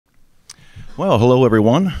Well, hello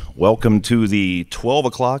everyone. Welcome to the 12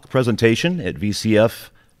 o'clock presentation at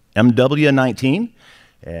VCFMW 19.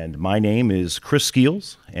 And my name is Chris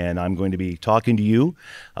Skeels, and I'm going to be talking to you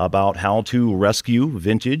about how to rescue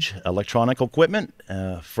vintage electronic equipment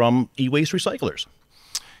from e-waste recyclers.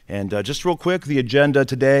 And just real quick, the agenda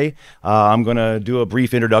today, I'm going to do a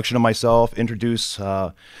brief introduction of myself, introduce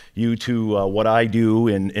you to what I do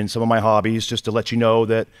and some of my hobbies, just to let you know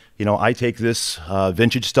that, I take this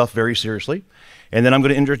vintage stuff very seriously. And then I'm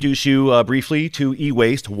going to introduce you briefly to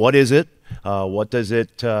e-waste. What is it? What does it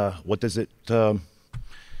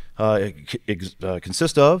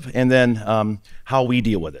consist of? And then how we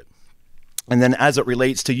deal with it. And then as it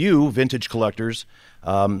relates to you, vintage collectors,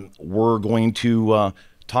 we're going to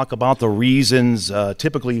talk about the reasons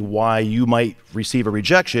typically why you might receive a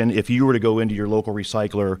rejection if you were to go into your local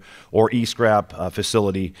recycler or e-scrap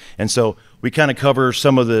facility. And so we kind of cover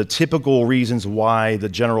some of the typical reasons why the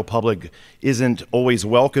general public isn't always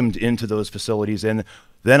welcomed into those facilities, and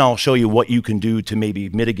then I'll show you what you can do to maybe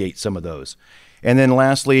mitigate some of those. And then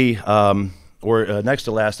lastly, next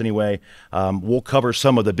to last anyway, we'll cover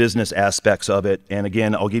some of the business aspects of it. And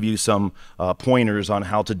again, I'll give you some pointers on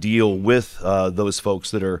how to deal with those folks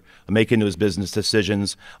that are making those business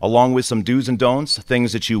decisions, along with some do's and don'ts,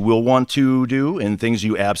 things that you will want to do and things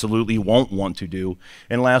you absolutely won't want to do.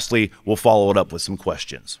 And lastly, we'll follow it up with some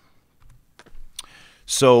questions.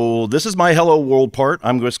 So this is my hello world part.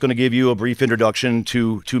 I'm just going to give you a brief introduction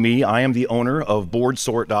to me. I am the owner of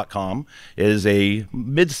BoardSort.com. It is a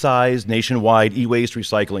mid-sized nationwide e-waste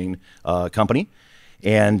recycling company.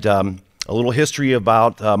 And a little history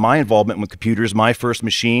about my involvement with computers. My first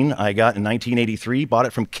machine I got in 1983, bought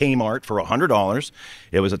it from Kmart for $100.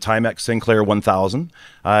 It was a Timex Sinclair 1000.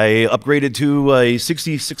 I upgraded to a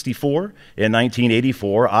 6064 in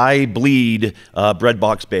 1984. I bleed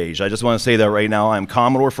breadbox beige. I just want to say that right now. I'm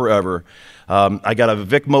Commodore forever. I got a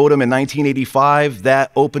VIC modem in 1985.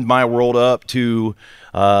 That opened my world up to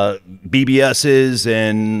BBSs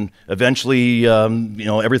and eventually,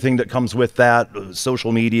 everything that comes with that,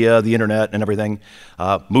 social media, the internet, and everything.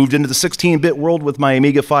 Moved into the 16-bit world with my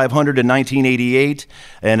Amiga 500 in 1988,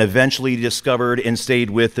 and eventually discovered and stayed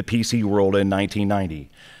with the PC world in 1990.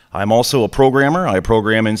 I'm also a programmer. I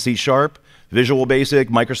program in C#, Visual Basic,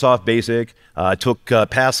 Microsoft Basic. Took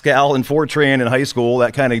Pascal and Fortran in high school.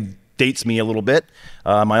 That kind of dates me a little bit.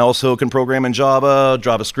 I also can program in Java,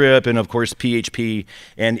 JavaScript, and of course PHP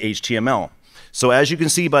and HTML. So as you can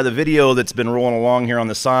see by the video that's been rolling along here on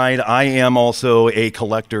the side, I am also a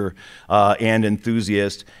collector and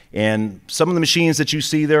enthusiast. And some of the machines that you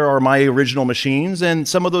see there are my original machines, and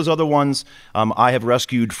some of those other ones I have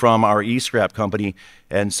rescued from our e-scrap company.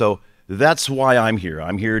 And so that's why I'm here.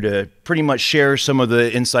 I'm here to pretty much share some of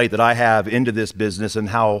the insight that I have into this business and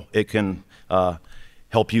how it can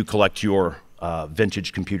help you collect your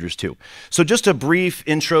vintage computers too. So just a brief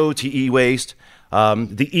intro to e-waste.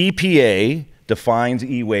 The EPA defines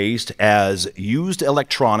e-waste as used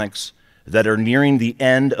electronics that are nearing the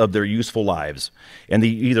end of their useful lives and they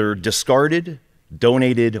either discarded,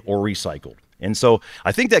 donated, or recycled. And so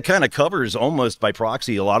I think that kind of covers almost by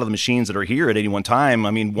proxy a lot of the machines that are here at any one time.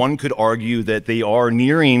 I mean, one could argue that they are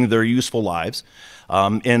nearing their useful lives.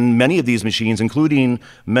 And many of these machines, including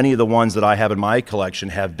many of the ones that I have in my collection,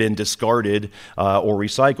 have been discarded or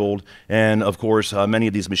recycled. And of course, many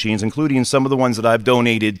of these machines, including some of the ones that I've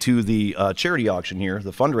donated to the charity auction here,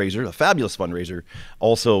 the fundraiser, a fabulous fundraiser,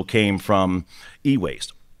 also came from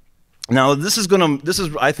e-waste. Now, this is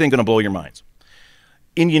I think, gonna blow your minds.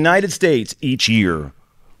 In the United States, each year,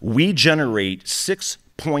 we generate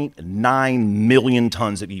 6.9 million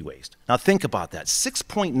tons of e-waste. Now think about that,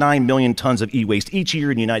 6.9 million tons of e-waste each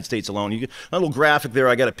year in the United States alone. You get a little graphic there,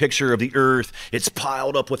 I got a picture of the earth. It's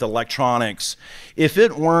piled up with electronics. If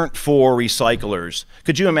it weren't for recyclers,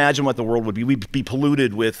 could you imagine what the world would be? We'd be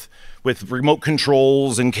polluted with remote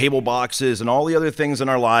controls and cable boxes and all the other things in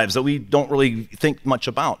our lives that we don't really think much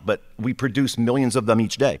about, but we produce millions of them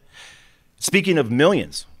each day. Speaking of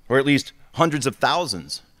millions, or at least hundreds of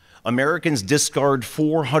thousands, Americans discard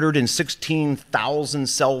 416,000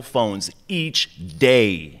 cell phones each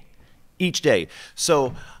day. Each day.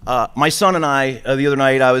 So my son and I, the other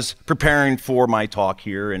night, I was preparing for my talk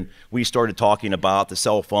here, and we started talking about the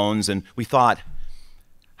cell phones, and we thought,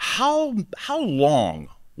 how long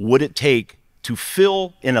would it take to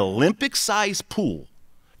fill an Olympic-sized pool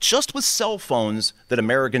just with cell phones that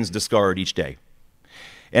Americans discard each day?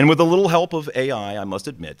 And with a little help of AI, I must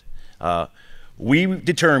admit, we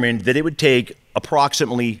determined that it would take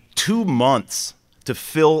approximately 2 months to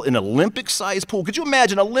fill an Olympic-sized pool. Could you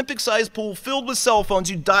imagine an Olympic-sized pool filled with cell phones?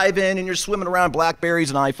 You dive in and you're swimming around Blackberries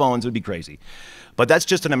and iPhones. It would be crazy. But that's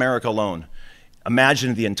just in America alone.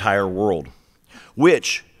 Imagine the entire world,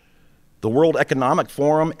 which the World Economic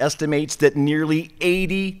Forum estimates that nearly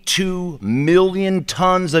 82 million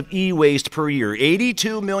tons of e-waste per year,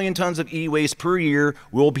 82 million tons of e-waste per year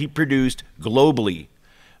will be produced globally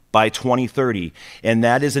by 2030. And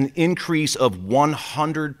that is an increase of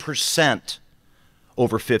 100%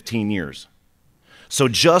 over 15 years. So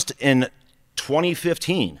just in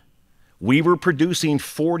 2015, we were producing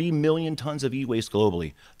 40 million tons of e-waste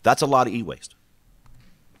globally. That's a lot of e-waste.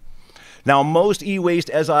 Now, most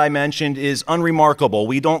e-waste, as I mentioned, is unremarkable.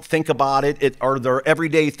 We don't think about it. Are there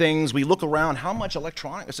everyday things? We look around, how much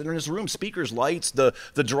electronics in this room? Speakers, lights, the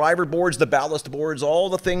driver boards, the ballast boards, all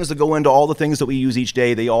the things that go into all the things that we use each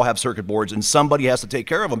day, they all have circuit boards, and somebody has to take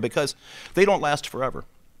care of them because they don't last forever.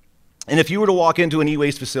 And if you were to walk into an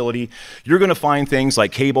e-waste facility, you're going to find things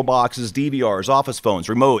like cable boxes, DVRs, office phones,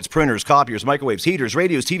 remotes, printers, copiers, microwaves, heaters,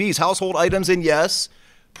 radios, TVs, household items, and yes,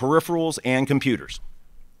 peripherals and computers.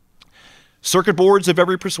 Circuit boards of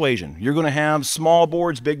every persuasion. You're going to have small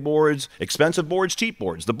boards, big boards, expensive boards, cheap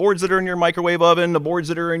boards. The boards that are in your microwave oven, the boards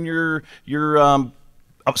that are in your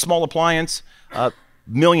small appliance,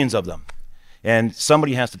 millions of them. And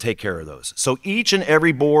somebody has to take care of those. So each and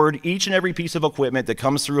every board, each and every piece of equipment that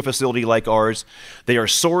comes through a facility like ours, they are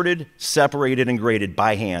sorted, separated, and graded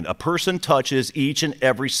by hand. A person touches each and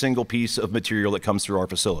every single piece of material that comes through our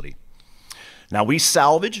facility. Now, we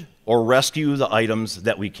salvage or rescue the items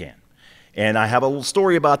that we can. And I have a little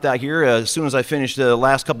story about that here as soon as I finish the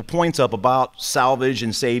last couple points up about salvage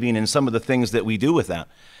and saving and some of the things that we do with that.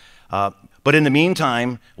 But in the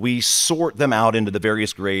meantime, we sort them out into the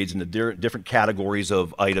various grades and the different categories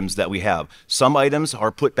of items that we have. Some items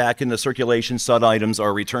are put back into circulation, some items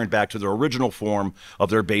are returned back to their original form of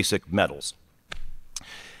their basic metals.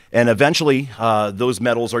 And eventually, those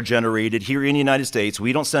metals are generated here in the United States.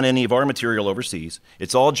 We don't send any of our material overseas.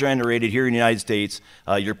 It's all generated here in the United States.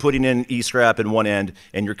 You're putting in E-scrap in one end,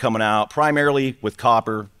 and you're coming out primarily with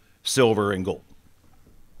copper, silver, and gold.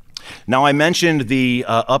 Now, I mentioned the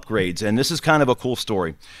upgrades, and this is kind of a cool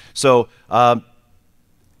story. So,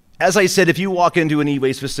 as I said, if you walk into an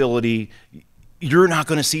e-waste facility, you're not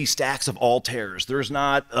going to see stacks of Altairs. There's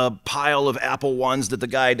not a pile of Apple ones that the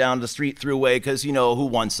guy down the street threw away because, you know, who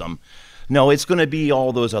wants them? No, it's going to be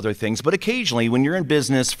all those other things. But occasionally, when you're in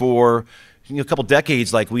business for a couple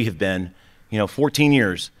decades like we have been, 14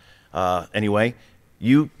 years anyway,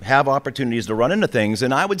 you have opportunities to run into things.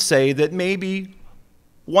 And I would say that maybe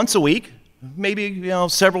once a week, maybe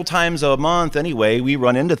several times a month anyway, we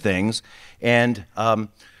run into things. And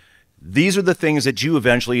these are the things that you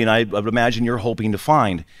eventually, and I would imagine you're hoping to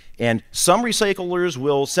find. And some recyclers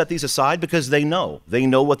will set these aside because they know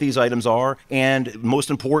what these items are, and most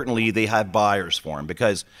importantly, they have buyers for them.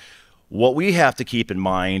 Because what we have to keep in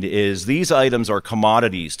mind is these items are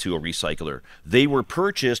commodities to a recycler. They were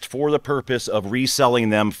purchased for the purpose of reselling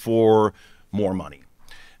them for more money.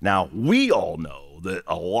 Now, we all know that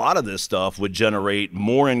a lot of this stuff would generate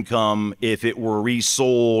more income if it were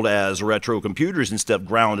resold as retro computers instead of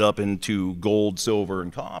ground up into gold, silver,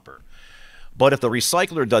 and copper. But if the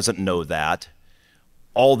recycler doesn't know that,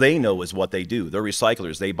 all they know is what they do. They're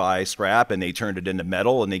recyclers. They buy scrap and they turn it into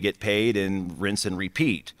metal and they get paid and rinse and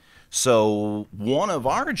repeat. So one of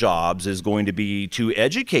our jobs is going to be to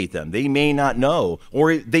educate them. They may not know,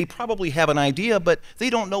 or they probably have an idea, but they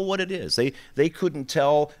don't know what it is. They couldn't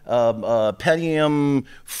tell Pentium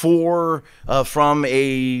 4 from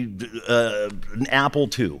an Apple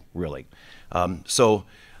II, really. We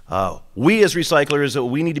as recyclers,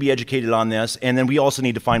 we need to be educated on this, and then we also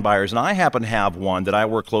need to find buyers. And I happen to have one that I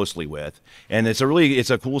work closely with, and it's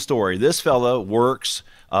a cool story. This fella works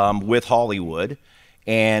with Hollywood,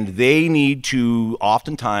 and they need to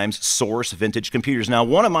oftentimes source vintage computers. Now,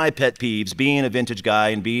 one of my pet peeves, being a vintage guy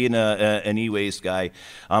and being an e-waste guy,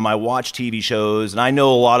 I watch TV shows, and I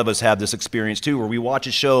know a lot of us have this experience too, where we watch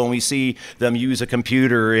a show and we see them use a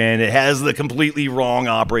computer and it has the completely wrong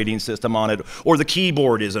operating system on it, or the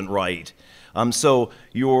keyboard isn't right. So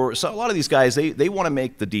a lot of these guys, they want to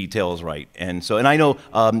make the details right. And I know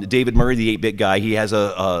David Murray, the 8-bit guy, he has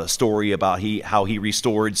a story about how he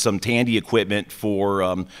restored some Tandy equipment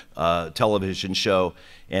for a television show.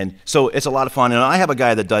 And so it's a lot of fun. And I have a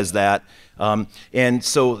guy that does that. And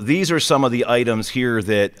so these are some of the items here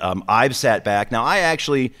that I've sat back. Now,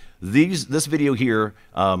 this video here,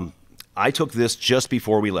 I took this just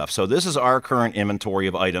before we left. So this is our current inventory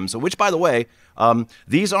of items, which, by the way,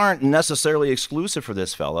 these aren't necessarily exclusive for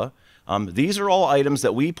this fella. These are all items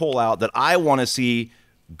that we pull out that I want to see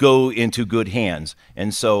go into good hands.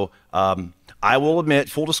 And so I will admit,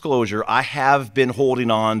 full disclosure, I have been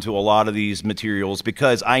holding on to a lot of these materials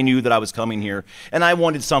because I knew that I was coming here and I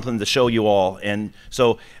wanted something to show you all. And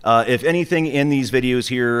so if anything in these videos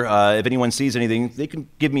here, if anyone sees anything, they can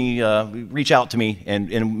give me, reach out to me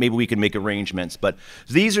and maybe we can make arrangements. But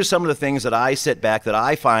these are some of the things that I sit back that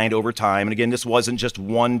I find over time. And again, this wasn't just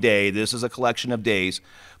one day. This is a collection of days.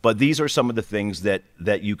 But these are some of the things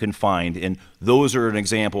that you can find. And those are an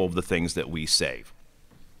example of the things that we save.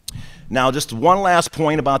 Now, just one last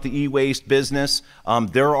point about the e-waste business.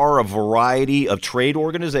 There are a variety of trade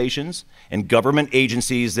organizations and government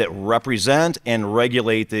agencies that represent and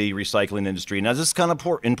regulate the recycling industry. Now, this is kind of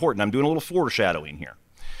important. I'm doing a little foreshadowing here.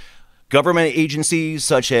 Government agencies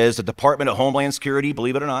such as the Department of Homeland Security,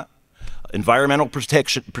 believe it or not, Environmental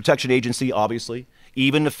Protection Agency, obviously,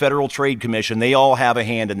 even the Federal Trade Commission, they all have a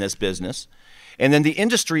hand in this business. And then the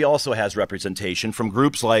industry also has representation from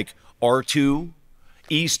groups like R2,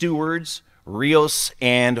 eStewards, Rios,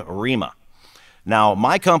 and REMA. Now,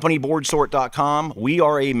 my company, BoardSort.com, we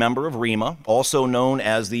are a member of REMA, also known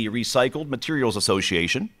as the Recycled Materials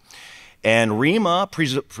Association. And REMA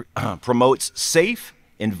promotes safe,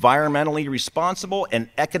 environmentally responsible, and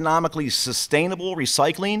economically sustainable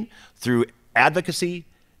recycling through advocacy,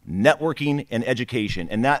 networking, and education.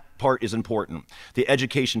 And that part is important, the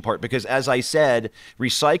education part, because as I said,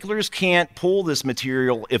 recyclers can't pull this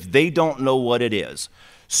material if they don't know what it is.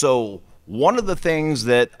 So one of the things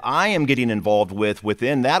that I am getting involved with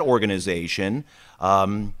within that organization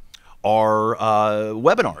are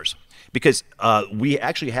webinars. Because we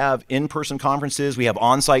actually have in-person conferences, we have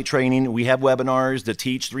on-site training, we have webinars that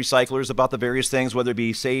teach the recyclers about the various things, whether it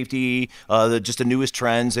be safety, just the newest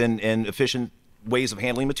trends and efficient ways of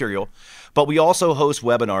handling material. But we also host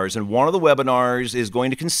webinars, and one of the webinars is going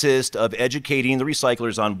to consist of educating the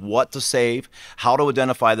recyclers on what to save, how to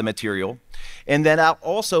identify the material. And then I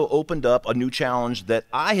also opened up a new challenge that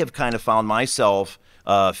I have kind of found myself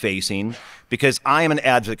facing, because I am an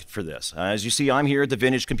advocate for this. As you see, I'm here at the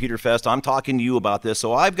Vintage Computer Fest. I'm talking to you about this,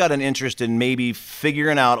 so I've got an interest in maybe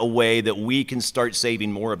figuring out a way that we can start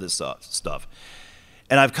saving more of this stuff.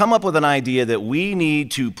 And I've come up with an idea that we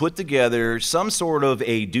need to put together some sort of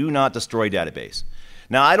a do not destroy database.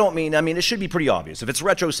 Now, I mean, it should be pretty obvious. If it's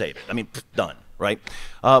retro, save it. I mean, done, right?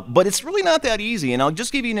 But it's really not that easy. And I'll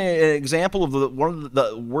just give you an example of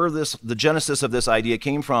where the genesis of this idea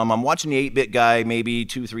came from. I'm watching the 8-Bit Guy maybe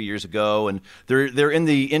 2-3 years ago, and they're in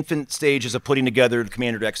the infant stages of putting together the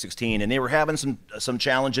Commander X16, and they were having some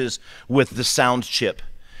challenges with the sound chip.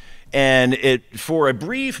 And for a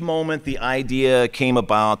brief moment, the idea came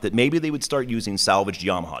about that maybe they would start using salvaged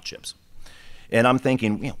Yamaha chips. And I'm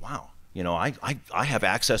thinking, yeah, wow, I have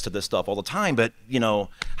access to this stuff all the time, but,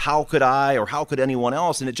 how could I or how could anyone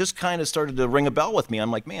else? And it just kind of started to ring a bell with me. I'm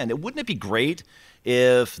like, man, wouldn't it be great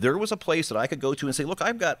if there was a place that I could go to and say, look,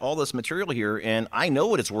 I've got all this material here, and I know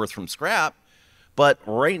what it's worth from scrap, but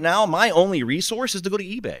right now my only resource is to go to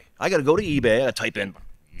eBay. I got to go to eBay, I type in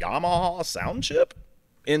Yamaha sound chip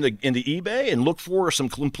in the eBay and look for some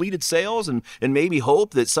completed sales and maybe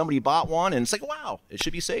hope that somebody bought one and it's like, wow, it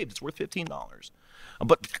should be saved. It's worth $15.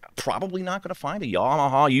 But probably not going to find a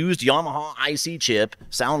used Yamaha IC chip,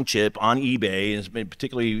 sound chip on eBay,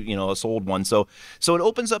 particularly, a sold one. So it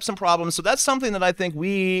opens up some problems. So that's something that I think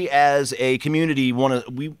we as a community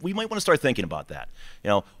we might want to start thinking about that.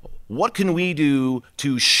 What can we do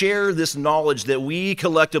to share this knowledge that we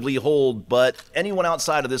collectively hold, but anyone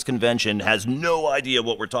outside of this convention has no idea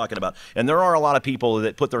what we're talking about? And there are a lot of people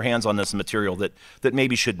that put their hands on this material that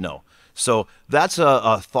maybe should know. So that's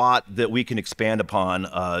a thought that we can expand upon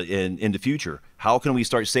in the future. How can we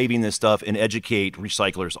start saving this stuff and educate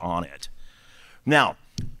recyclers on it? Now,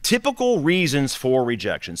 typical reasons for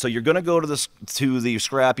rejection. So you're going to go to the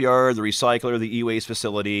scrapyard, the recycler, the e-waste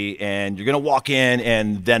facility, and you're going to walk in,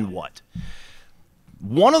 and then what?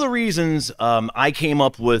 One of the reasons I came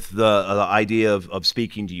up with the idea of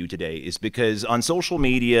speaking to you today is because on social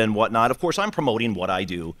media and whatnot, of course, I'm promoting what I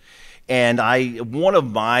do. And one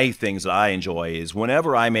of my things that I enjoy is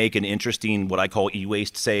whenever I make an interesting, what I call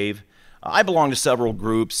e-waste save. I belong to several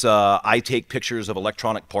groups. I take pictures of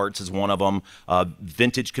electronic parts as one of them.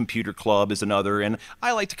 Vintage Computer Club is another. And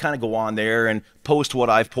I like to kind of go on there and post what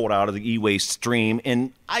I've pulled out of the e-waste stream.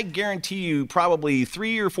 And I guarantee you probably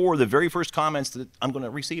 3 or 4 of the very first comments that I'm going to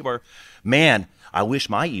receive are, man, I wish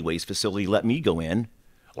my e-waste facility let me go in.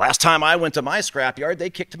 Last time I went to my scrapyard, they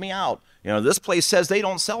kicked me out. This place says they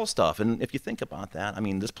don't sell stuff. And if you think about that, I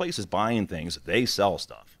mean, this place is buying things. They sell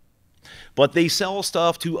stuff. But they sell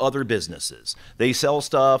stuff to other businesses. They sell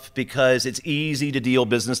stuff because it's easy to deal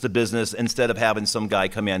business to business instead of having some guy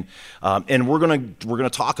come in. And we're gonna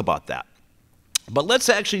talk about that. But let's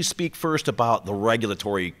actually speak first about the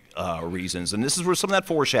regulatory reasons, and this is where some of that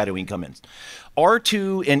foreshadowing comes in.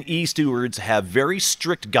 R2 and E stewards have very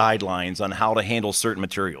strict guidelines on how to handle certain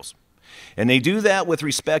materials. And they do that with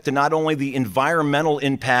respect to not only the environmental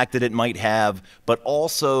impact that it might have, but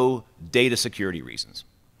also data security reasons.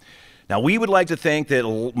 Now, we would like to think that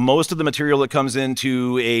most of the material that comes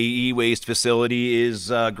into a e-waste facility is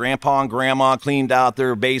grandpa and grandma cleaned out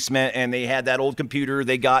their basement and they had that old computer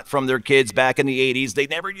they got from their kids back in the 80s they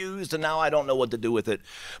never used, and now I don't know what to do with it.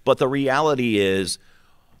 But the reality is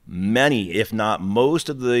many, if not most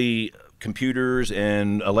of the computers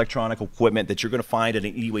and electronic equipment that you're going to find in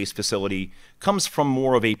an e-waste facility comes from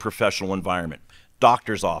more of a professional environment.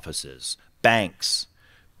 Doctors' offices, banks,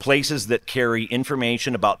 places that carry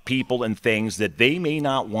information about people and things that they may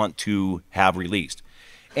not want to have released.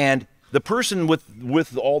 And the person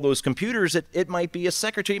with all those computers, it might be a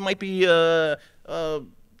secretary, it might be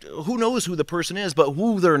who knows who the person is, but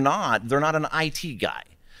who they're not an IT guy.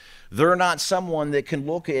 They're not someone that can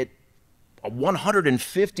look at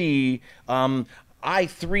 150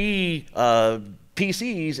 i3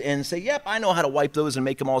 PCs and say, yep, I know how to wipe those and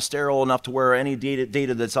make them all sterile enough to where any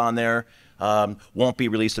data that's on there won't be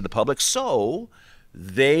released to the public. So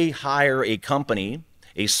they hire a company,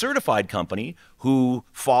 a certified company, who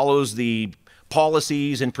follows the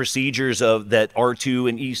policies and procedures that R2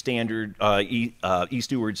 and E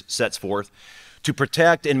stewards sets forth to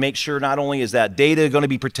protect and make sure not only is that data going to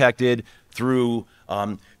be protected through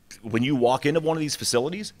when you walk into one of these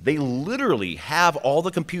facilities, they literally have all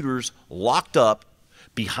the computers locked up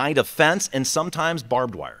behind a fence and sometimes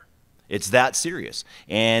barbed wire. It's that serious.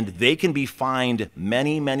 And they can be fined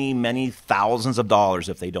many, many, many thousands of dollars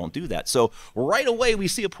if they don't do that. So right away, we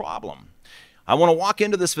see a problem. I want to walk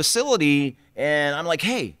into this facility and I'm like,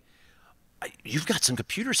 hey, you've got some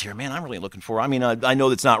computers here, man, I'm really looking for. I mean, I know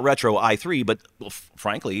it's not retro i3, but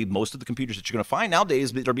frankly, most of the computers that you're going to find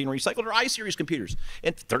nowadays that are being recycled are i-series computers.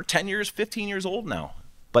 And they're 10 years, 15 years old now.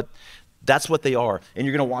 But that's what they are. And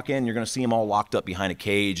you're going to walk in, you're going to see them all locked up behind a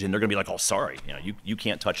cage, and they're going to be like, oh, sorry, you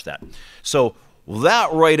can't touch that. So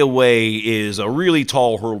that right away is a really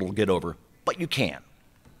tall hurdle to get over, but you can.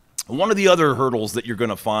 One of the other hurdles that you're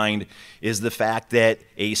going to find is the fact that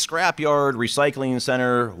a scrapyard, recycling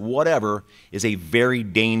center, whatever, is a very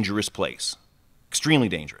dangerous place, extremely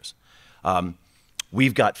dangerous.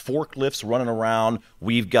 We've got forklifts running around.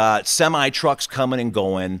 We've got semi-trucks coming and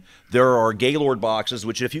going. There are Gaylord boxes,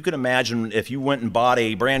 which if you can imagine, if you went and bought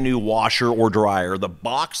a brand new washer or dryer, the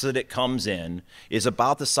box that it comes in is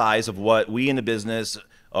about the size of what we in the business,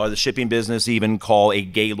 or the shipping business even, call a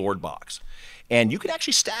Gaylord box. And you can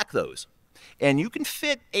actually stack those. And you can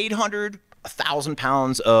fit 800, 1,000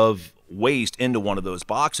 pounds of waste into one of those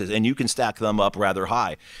boxes, and you can stack them up rather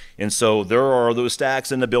high. And so there are those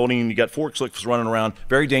stacks in the building. You got forklifts running around.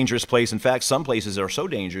 Very dangerous place. In fact, some places are so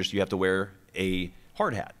dangerous you have to wear a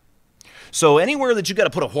hard hat. So anywhere that you got to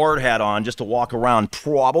put a hard hat on just to walk around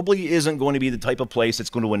probably isn't going to be the type of place that's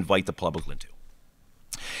going to invite the public into.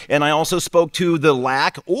 And I also spoke to the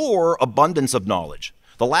lack or abundance of knowledge.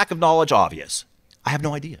 The lack of knowledge, obvious. I have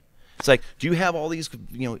no idea. It's like, do you have all these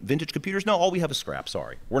vintage computers? No, all we have is scrap,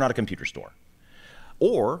 sorry. We're not a computer store.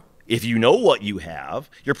 Or, if you know what you have,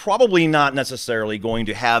 you're probably not necessarily going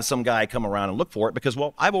to have some guy come around and look for it because,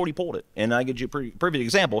 well, I've already pulled it. And I give you a perfect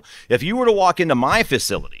example. If you were to walk into my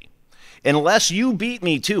facility, unless you beat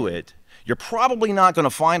me to it, you're probably not going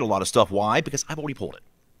to find a lot of stuff. Why? Because I've already pulled it.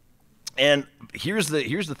 And here's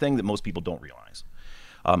the thing that most people don't realize.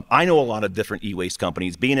 I know a lot of different e-waste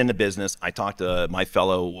companies. Being in the business, I talk to my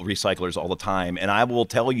fellow recyclers all the time, and I will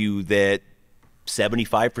tell you that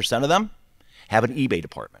 75% of them have an eBay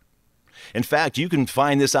department. In fact, you can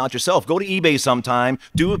find this out yourself. Go to eBay sometime,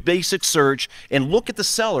 do a basic search, and look at the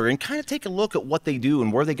seller and kind of take a look at what they do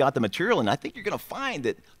and where they got the material, and I think you're going to find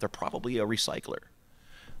that they're probably a recycler.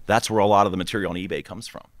 That's where a lot of the material on eBay comes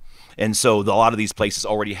from. And so a lot of these places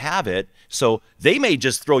already have it. So they may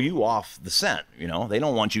just throw you off the scent. They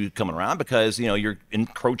don't want you coming around because, you're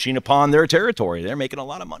encroaching upon their territory. They're making a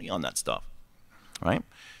lot of money on that stuff, right?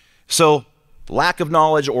 So lack of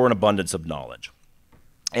knowledge or an abundance of knowledge.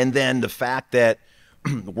 And then the fact that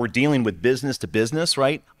we're dealing with business to business,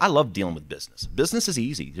 right? I love dealing with business. Business is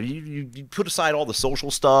easy. You put aside all the social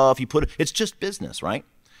stuff. It's just business, right?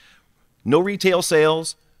 No retail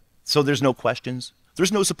sales, so there's no questions.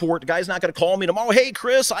 There's no support. The guy's not going to call me tomorrow. Hey,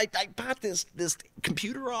 Chris, I bought this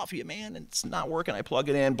computer off you, man, and it's not working. I plug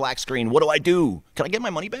it in, black screen. What do I do? Can I get my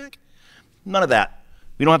money back? None of that.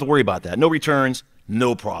 We don't have to worry about that. No returns,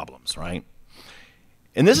 no problems, right?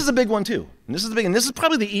 And this is a big one, too. And this is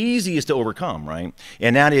probably the easiest to overcome, right?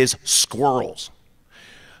 And that is squirrels.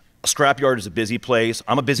 A scrapyard is a busy place.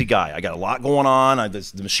 I'm a busy guy. I got a lot going on.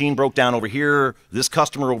 The machine broke down over here. This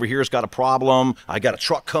customer over here has got a problem. I got a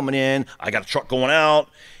truck coming in. I got a truck going out.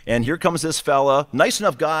 And here comes this fella, nice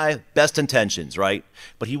enough guy, best intentions, right?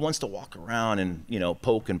 But he wants to walk around and,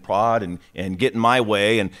 poke and prod and get in my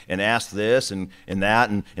way and ask this and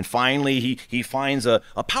that. And finally, he finds a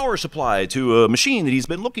power supply to a machine that he's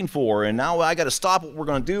been looking for. And now I got to stop what we're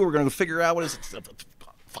going to do. We're going to figure out what is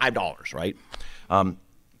 $5, right?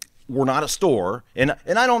 We're not a store, and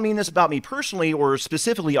I don't mean this about me personally or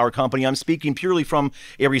specifically our company. I'm speaking purely from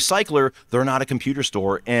a recycler. They're not a computer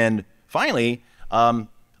store. And finally,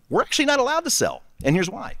 we're actually not allowed to sell. And here's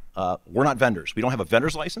why. We're not vendors. We don't have a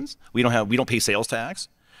vendor's license. We don't pay sales tax.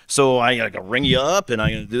 So I gotta ring you up and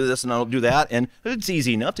I do this and I'll do that. And it's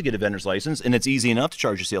easy enough to get a vendor's license and it's easy enough to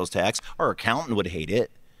charge you sales tax. Our accountant would hate it.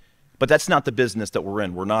 But that's not the business that we're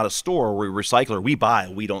in. We're not a store. We're a recycler. We buy,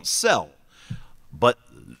 we don't sell. But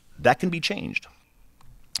that can be changed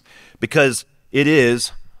because it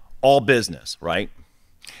is all business, right?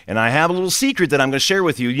 And I have a little secret that I'm going to share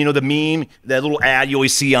with you. You know the meme, that little ad you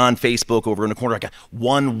always see on Facebook over in the corner? I got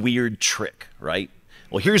one weird trick, right?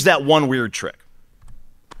 Well, here's that one weird trick.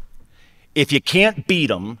 If you can't beat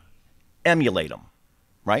them, emulate them,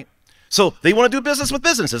 right? So they want to do business with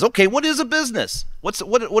businesses. Okay, what is a business? What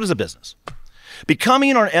is a business?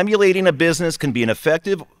 Becoming or emulating a business can be an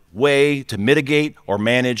effective way to mitigate or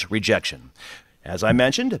manage rejection. As I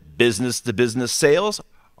mentioned, business-to-business sales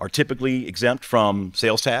are typically exempt from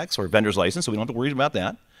sales tax or vendor's license, so we don't have to worry about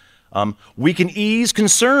that. We can ease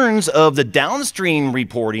concerns of the downstream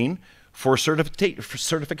reporting for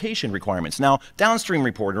certification requirements. Now, downstream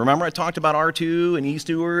reporting, remember I talked about R2 and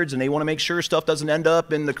E-stewards, and they want to make sure stuff doesn't end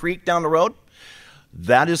up in the creek down the road?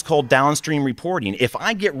 That is called downstream reporting. If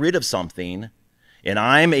I get rid of something, and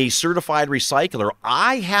I'm a certified recycler,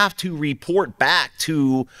 I have to report back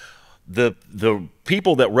to the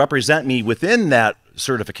people that represent me within that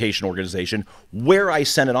certification organization where I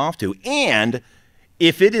sent it off to. And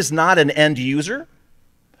if it is not an end user,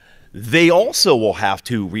 they also will have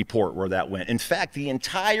to report where that went. In fact, the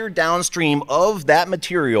entire downstream of that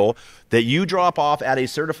material that you drop off at a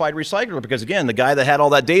certified recycler, because again, the guy that had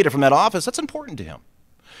all that data from that office, that's important to him.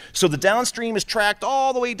 So the downstream is tracked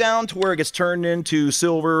all the way down to where it gets turned into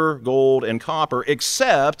silver, gold, and copper,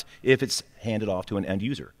 except if it's handed off to an end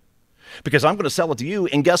user. Because I'm going to sell it to you,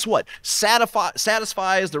 and guess what?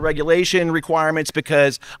 Satisfies the regulation requirements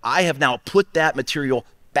because I have now put that material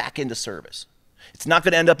back into service. It's not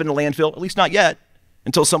going to end up in the landfill, at least not yet,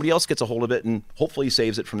 until somebody else gets a hold of it and hopefully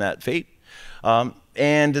saves it from that fate.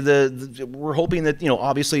 And we're hoping that,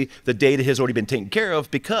 obviously the data has already been taken care of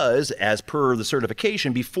because as per the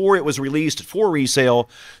certification, before it was released for resale,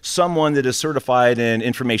 someone that is certified in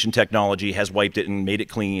information technology has wiped it and made it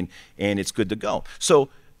clean and it's good to go. So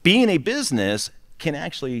being a business can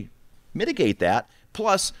actually mitigate that.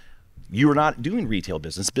 Plus, you're not doing retail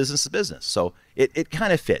business, business to business. So it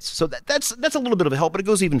kind of fits. So that's a little bit of a help, but it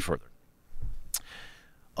goes even further.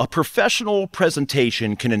 A professional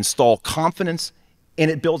presentation can install confidence and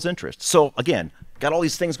it builds interest. So again, got all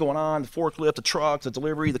these things going on, the forklift, the truck, the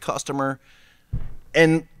delivery, the customer,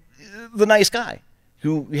 and the nice guy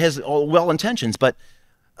who has all well intentions, but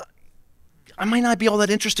I might not be all that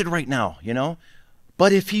interested right now,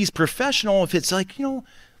 But if he's professional, if it's like,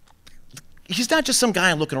 he's not just some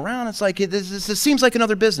guy looking around, it's like, it seems like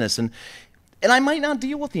another business, and I might not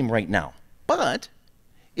deal with him right now, but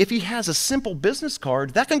if he has a simple business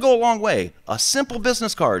card, that can go a long way. A simple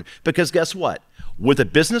business card. Because guess what? With a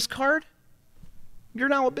business card, you're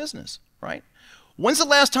now a business, right? When's the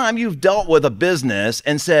last time you've dealt with a business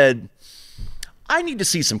and said, I need to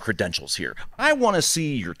see some credentials here. I want to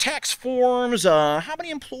see your tax forms, how many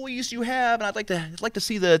employees you have, and I'd like to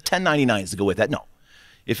see the 1099s to go with that. No.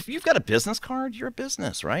 If you've got a business card, you're a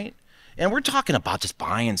business, right? And we're talking about just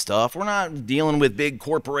buying stuff. We're not dealing with big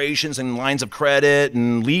corporations and lines of credit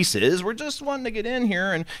and leases. We're just wanting to get in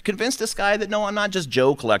here and convince this guy that, no, I'm not just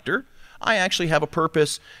Joe Collector. I actually have a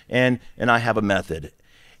purpose and I have a method.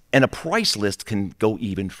 And a price list can go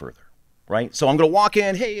even further, right? So I'm going to walk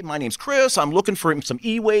in, hey, my name's Chris. I'm looking for some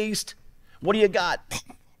e-waste. What do you got?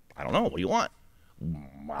 I don't know. What do you want?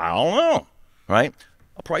 I don't know, right?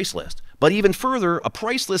 A price list. But even further, a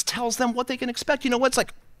price list tells them what they can expect. It's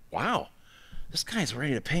like, wow, this guy's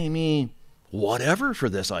ready to pay me whatever for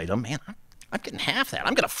this item. Man, I'm getting half that.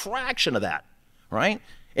 I'm getting a fraction of that, right?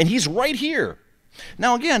 And he's right here.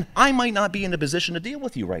 Now, again, I might not be in a position to deal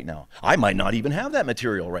with you right now. I might not even have that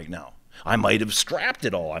material right now. I might have scrapped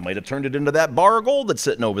it all. I might have turned it into that bar of gold that's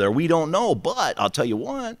sitting over there. We don't know. But I'll tell you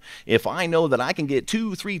what, if I know that I can get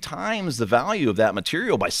 2, 3 times the value of that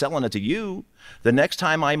material by selling it to you, the next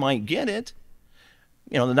time I might get it,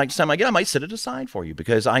 the next time I get it, I might set it aside for you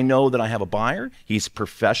because I know that I have a buyer. He's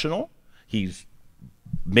professional. He's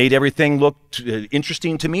made everything look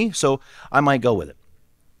interesting to me, so I might go with it.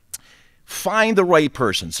 Find the right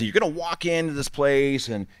person. So you're going to walk into this place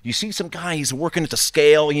and you see some guy, he's working at the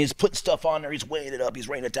scale, he's putting stuff on there, he's weighing it up, he's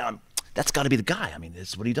writing it down. That's got to be the guy. I mean, this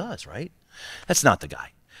is what he does, right? That's not the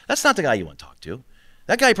guy. That's not the guy you want to talk to.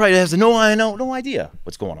 That guy probably has no idea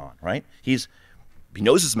what's going on, right? He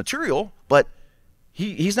knows his material, but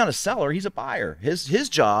he's not a seller, he's a buyer. His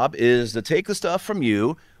job is to take the stuff from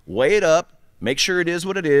you, weigh it up, make sure it is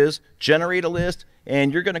what it is, generate a list,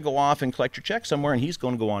 and you're going to go off and collect your check somewhere, and he's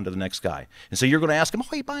going to go on to the next guy. And so you're going to ask him, oh,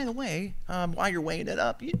 hey, by the way, while you're weighing it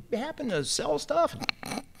up, you happen to sell stuff?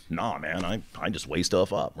 No, man, I just weigh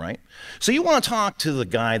stuff up, right? So you want to talk to the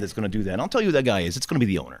guy that's going to do that. And I'll tell you who that guy is. It's going to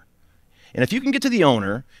be the owner. And if you can get to the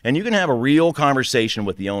owner, and you can have a real conversation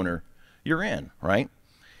with the owner, you're in, right?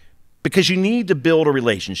 Because you need to build a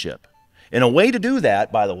relationship. And a way to do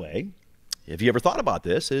that, by the way, if you ever thought about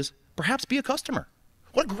this, is perhaps be a customer.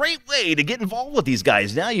 What a great way to get involved with these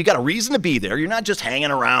guys. Now you got a reason to be there. You're not just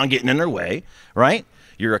hanging around getting in their way, right?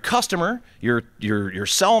 You're a customer. You're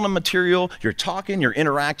selling them material. You're talking. You're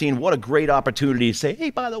interacting. What a great opportunity to say, hey,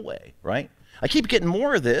 by the way, right? I keep getting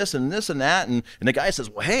more of this and this and that. And the guy says,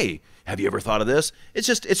 well, hey, have you ever thought of this?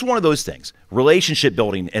 It's one of those things. Relationship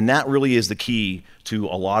building, and that really is the key to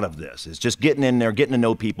a lot of this. Is just getting in there, getting to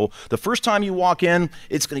know people. The first time you walk in,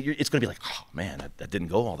 it's gonna be like, oh man, that didn't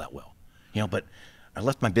go all that well, but I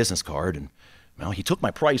left my business card, and well, he took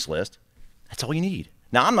my price list. That's all you need.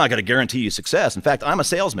 Now, I'm not going to guarantee you success. In fact, I'm a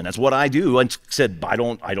salesman. That's what I do. I said I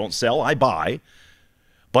don't sell, I buy.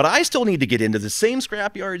 But I still need to get into the same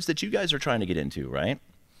scrapyards that you guys are trying to get into, right?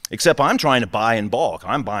 Except I'm trying to buy in bulk.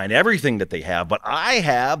 I'm buying everything that they have, but I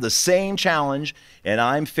have the same challenge, and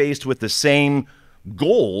I'm faced with the same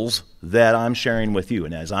goals that I'm sharing with you.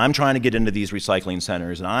 And as I'm trying to get into these recycling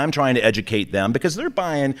centers, and I'm trying to educate them, because they're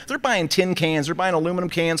buying tin cans, they're buying aluminum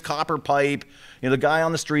cans, copper pipe. The guy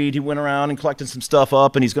on the street, he went around and collected some stuff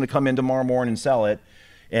up, and he's going to come in tomorrow morning and sell it.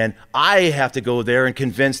 And I have to go there and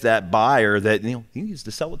convince that buyer that he needs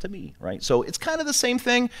to sell it to me, right? So it's kind of the same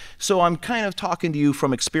thing. So I'm kind of talking to you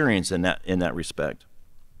from experience in that respect.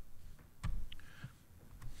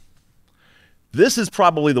 This is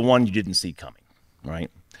probably the one you didn't see coming, right?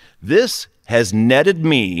 This has netted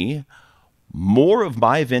me more of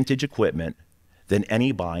my vintage equipment than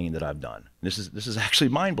any buying that I've done. This is actually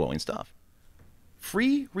mind-blowing stuff.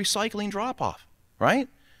 Free recycling drop-off, right?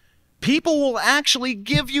 People will actually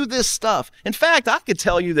give you this stuff. In fact, I could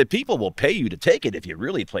tell you that people will pay you to take it if you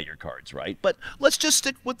really play your cards right. But let's just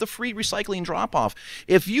stick with the free recycling drop-off.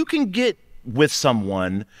 If you can get with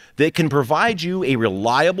someone that can provide you a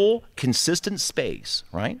reliable, consistent space,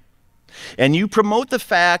 right? And you promote the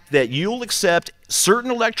fact that you'll accept certain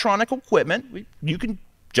electronic equipment, you can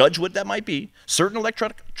judge what that might be, certain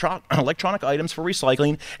electronic items for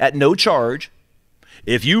recycling at no charge.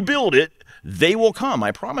 If you build it, they will come,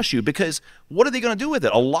 I promise you, because what are they going to do with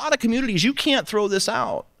it? A lot of communities, you can't throw this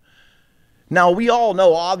out. Now, we all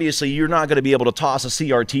know, obviously, you're not going to be able to toss a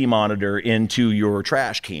CRT monitor into your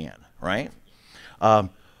trash can, right? But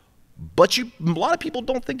a lot of people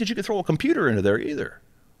don't think that you could throw a computer into there either,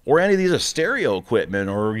 or any of these stereo equipment,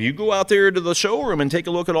 or you go out there to the showroom and take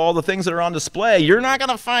a look at all the things that are on display. You're not going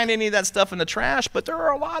to find any of that stuff in the trash, but there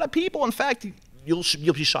are a lot of people, in fact, you'll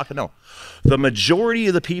be shocked to know, the majority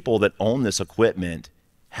of the people that own this equipment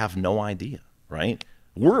have no idea, right?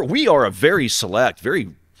 We are a very select, very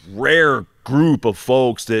rare group of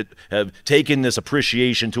folks that have taken this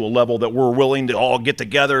appreciation to a level that we're willing to all get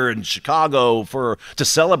together in Chicago to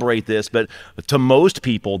celebrate this. But to most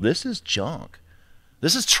people, this is junk.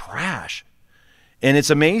 This is trash. And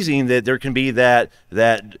it's amazing that there can be that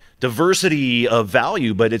diversity of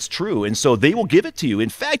value, but it's true. And so they will give it to you. In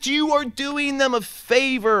fact, you are doing them a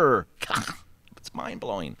favor. God, it's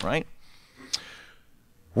mind-blowing, right?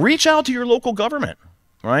 Reach out to your local government,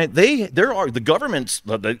 right? The governments,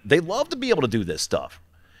 they love to be able to do this stuff.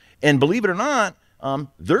 And believe it or not,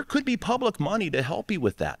 there could be public money to help you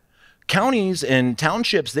with that. Counties and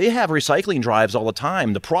townships, they have recycling drives all the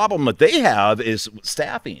time. The problem that they have is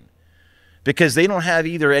staffing, because they don't have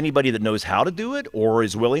either anybody that knows how to do it or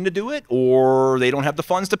is willing to do it, or they don't have the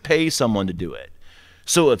funds to pay someone to do it.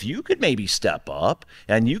 So if you could maybe step up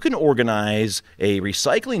and you can organize a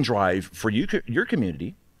recycling drive for your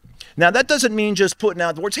community. Now, that doesn't mean just putting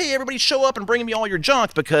out the words, hey, everybody show up and bring me all your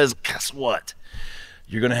junk, because guess what?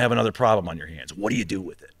 you're going to have another problem on your hands. What do you do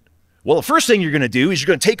with it? Well, the first thing you're going to do is you're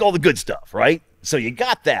going to take all the good stuff, right? So you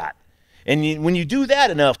got that. And when you do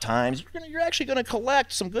that enough times, you're actually going to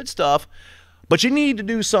collect some good stuff, but you need to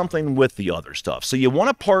do something with the other stuff. So you want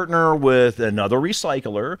to partner with another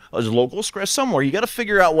recycler, a local scratch somewhere. You got to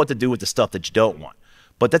figure out what to do with the stuff that you don't want.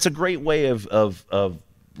 But that's a great way of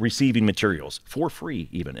receiving materials for free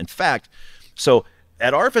even. In fact, so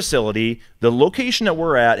at our facility, the location that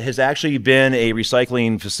we're at has actually been a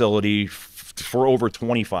recycling facility for over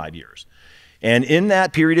 25 years. And in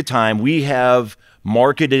that period of time, we have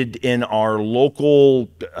marketed in our local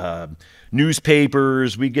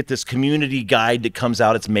newspapers. We get this community guide that comes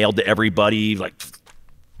out. It's mailed to everybody, like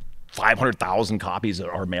 500,000 copies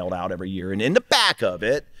are mailed out every year. And in the back of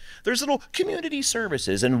it, there's little community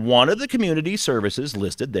services. And one of the community services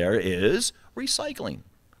listed there is recycling.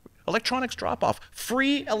 Electronics drop-off.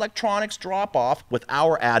 Free electronics drop-off with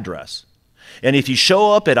our address. And if you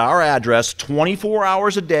show up at our address 24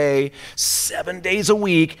 hours a day, 7 days a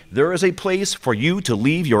week, there is a place for you to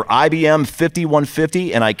leave your IBM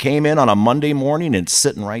 5150, and I came in on a Monday morning and it's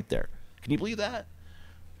sitting right there. Can you believe that?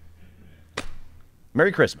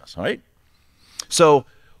 Merry Christmas, all right? So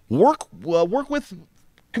work with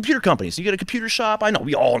computer companies. You get a computer shop. I know,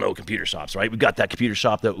 we all know computer shops, right? We've got that computer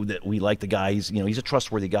shop that we like the guy. He's a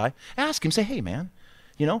trustworthy guy. Ask him, say, hey, man,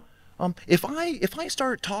 if I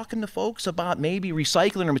start talking to folks about maybe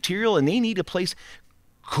recycling or material and they need a place,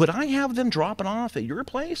 could I have them drop it off at your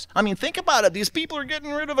place? I mean, think about it. These people are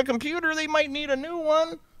getting rid of a computer. They might need a new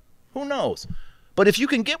one. Who knows? But if you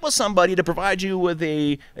can get with somebody to provide you with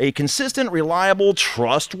a consistent, reliable,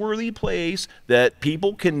 trustworthy place that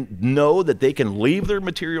people can know that they can leave their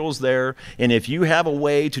materials there, and if you have a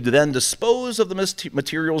way to then dispose of the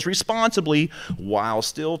materials responsibly while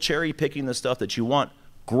still cherry picking the stuff that you want,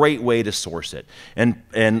 great way to source it. And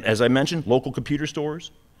as I mentioned, local computer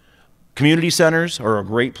stores, community centers are a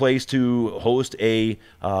great place to host a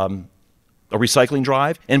recycling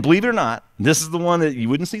drive. And believe it or not, this is the one that you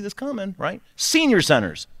wouldn't see this coming, right? Senior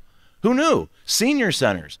centers. Who knew? Senior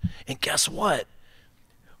centers. And guess what?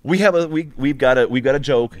 We've got a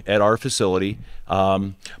joke at our facility.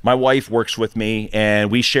 My wife works with me,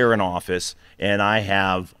 and we share an office, and I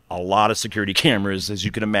have a lot of security cameras. As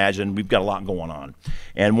you can imagine, we've got a lot going on.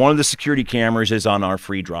 And one of the security cameras is on our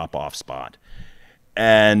free drop-off spot.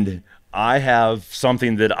 And I have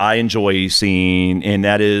something that I enjoy seeing, and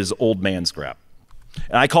that is old man scrap.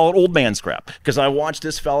 And I call it old man scrap because I watched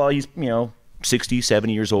this fella. He's 60,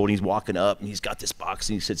 70 years old, and he's walking up, and he's got this box,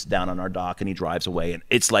 and he sits down on our dock, and he drives away, and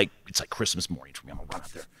it's like Christmas morning for me. I'm gonna run out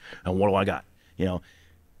there, and what do I got?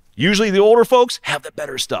 Usually the older folks have the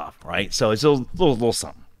better stuff, right? So it's a little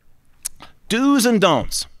something. Do's and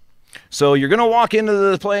don'ts. So you're gonna walk into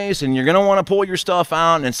the place, and you're gonna want to pull your stuff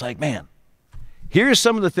out, and it's like, man, here's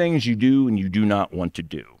some of the things you do and you do not want to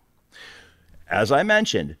do. As I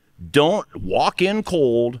mentioned, don't walk in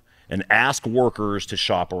cold and ask workers to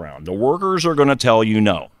shop around. The workers are going to tell you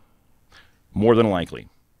no, more than likely.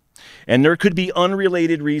 And there could be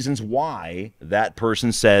unrelated reasons why that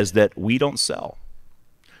person says that we don't sell.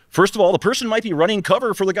 First of all, the person might be running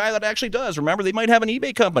cover for the guy that actually does. Remember, they might have an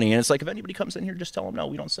eBay company, and it's like, if anybody comes in here, just tell them, no,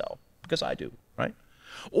 we don't sell, because I do, right?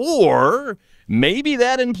 Or maybe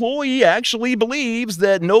that employee actually believes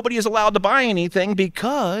that nobody is allowed to buy anything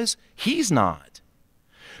because he's not.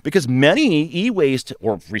 Because many e-waste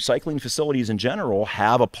or recycling facilities in general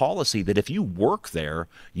have a policy that if you work there,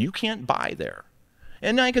 you can't buy there.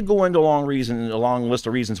 And I could go into a long list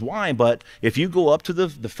of reasons why, but if you go up to the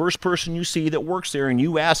first person you see that works there and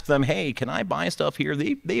you ask them, hey, can I buy stuff here?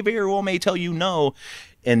 They very well may tell you no,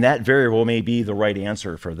 and that very well may be the right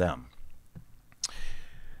answer for them.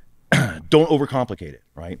 Don't overcomplicate it,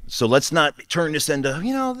 right? So let's not turn this into,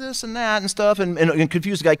 this and that and stuff and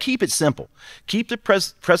confuse the guy. Keep it simple. Keep the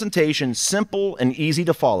presentation simple and easy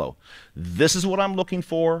to follow. This is what I'm looking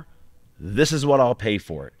for. This is what I'll pay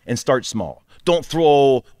for it. And start small. Don't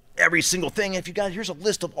throw every single thing. If you guys, here's a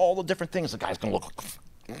list of all the different things. The guy's going to look,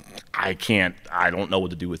 I don't know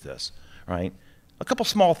what to do with this, right? A couple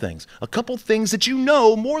small things. A couple things that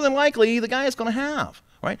more than likely the guy is going to have.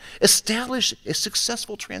 Right? Establish a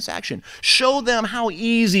successful transaction. Show them how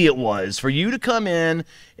easy it was for you to come in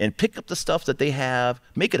and pick up the stuff that they have,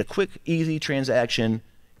 make it a quick, easy transaction,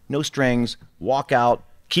 no strings, walk out,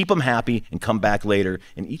 keep them happy, and come back later.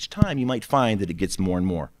 And each time you might find that it gets more and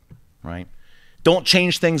more, right? Don't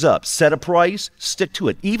change things up. Set a price, stick to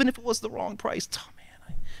it. Even if it was the wrong price, oh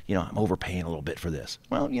man, I'm overpaying a little bit for this.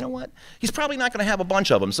 Well, you know what? He's probably not going to have a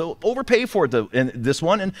bunch of them, so overpay for it in this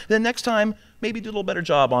one, and then next time, maybe do a little better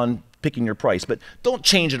job on picking your price. But don't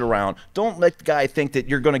change it around. Don't let the guy think that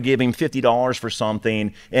you're going to give him $50 for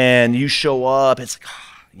something, and you show up, it's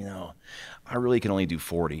like, I really can only do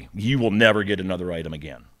 40. You will never get another item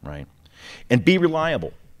again, right? And be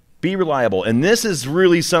reliable. Be reliable. And this is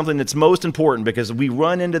really something that's most important because we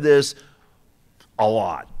run into this a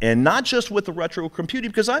lot. And not just with the retro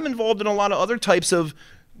computing, because I'm involved in a lot of other types of,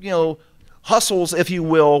 hustles, if you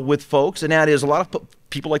will, with folks. And that is a lot of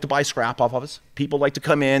people like to buy scrap off of us. People like to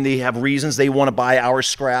come in. They have reasons they want to buy our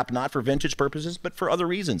scrap, not for vintage purposes, but for other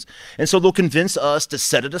reasons. And so they'll convince us to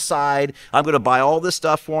set it aside. I'm going to buy all this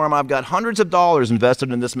stuff for them. I've got hundreds of dollars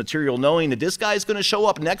invested in this material, knowing that this guy's going to show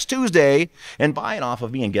up next Tuesday and buy it off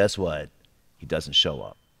of me. And guess what? He doesn't show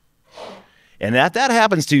up. And that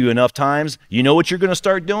happens to you enough times, you know what you're going to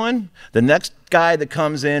start doing? The next guy that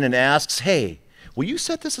comes in and asks, hey, will you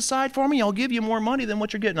set this aside for me? I'll give you more money than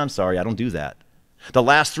what you're getting. I'm sorry, I don't do that. The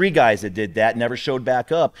last 3 guys that did that never showed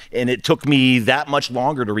back up, and it took me that much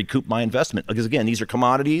longer to recoup my investment. Because again, these are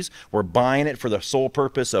commodities. We're buying it for the sole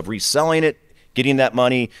purpose of reselling it, getting that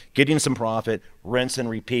money, getting some profit, rinse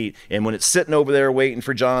and repeat. And when it's sitting over there waiting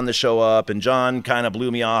for John to show up, and John kind of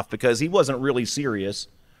blew me off because he wasn't really serious.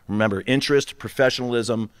 Remember, interest,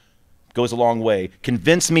 professionalism goes a long way.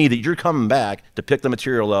 Convince me that you're coming back to pick the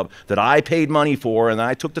material up that I paid money for, and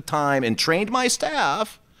I took the time and trained my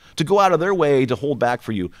staff to go out of their way to hold back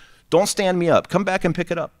for you. Don't stand me up. Come back and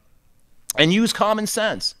pick it up. And use common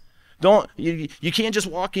sense. You can't just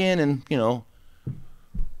walk in and,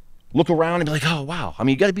 look around and be like, oh, wow. I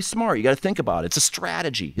mean, you got to be smart. You got to think about it. It's a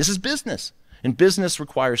strategy. This is business. And business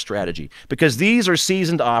requires strategy because these are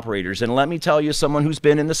seasoned operators. And let me tell you, someone who's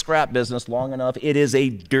been in the scrap business long enough, it is a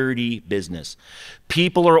dirty business.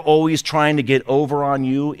 People are always trying to get over on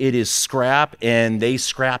you. It is scrap, and they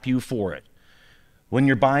scrap you for it. When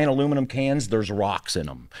you're buying aluminum cans, there's rocks in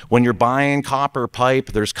them. When you're buying copper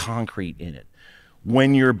pipe, there's concrete in it.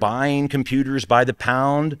 When you're buying computers by the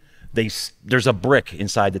pound, there's a brick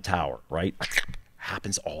inside the tower, right?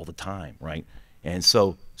 Happens all the time, right? And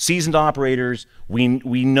so seasoned operators, we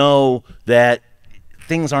know that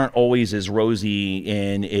things aren't always as rosy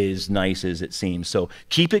and as nice as it seems. So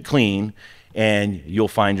keep it clean, and you'll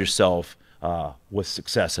find yourself with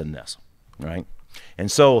success in this, right?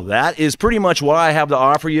 And so that is pretty much what I have to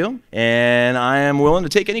offer you, and I am willing to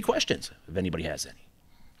take any questions if anybody has any.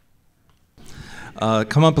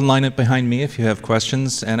 Come up and line up behind me if you have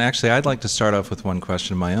questions. And actually, I'd like to start off with one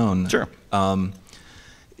question of my own. Sure.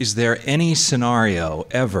 Is there any scenario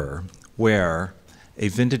ever where a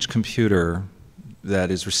vintage computer that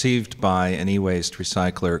is received by an e-waste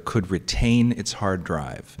recycler could retain its hard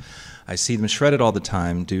drive? I see them shredded all the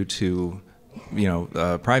time due to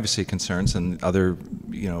privacy concerns and other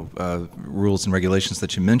rules and regulations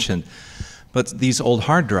that you mentioned. But these old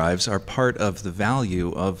hard drives are part of the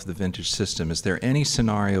value of the vintage system. Is there any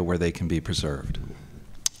scenario where they can be preserved?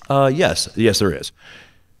 Yes, there is.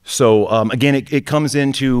 So again, it comes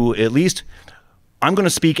into, at least, I'm going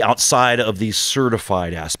to speak outside of the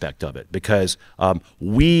certified aspect of it because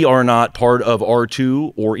we are not part of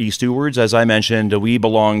R2 or eStewards. As I mentioned, we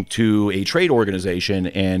belong to a trade organization,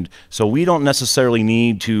 and so we don't necessarily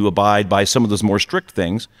need to abide by some of those more strict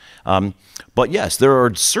things. But yes, there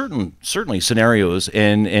are certainly scenarios,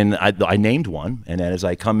 and I named one, and that is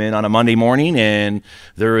I come in on a Monday morning and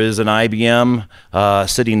there is an IBM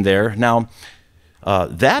sitting there. Now,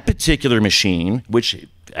 that particular machine, which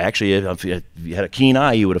actually, if you had a keen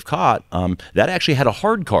eye, you would have caught, that actually had a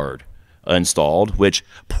hard card installed, which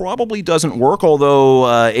probably doesn't work,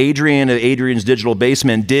 although Adrian at Adrian's Digital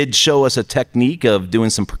Basement did show us a technique of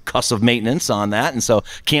doing some percussive maintenance on that, and so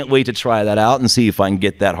can't wait to try that out and see if I can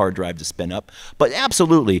get that hard drive to spin up. But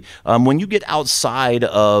absolutely, when you get outside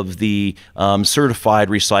of the certified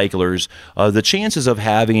recyclers, the chances of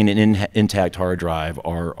having an intact hard drive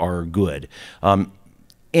are good.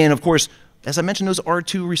 And of course, as I mentioned, those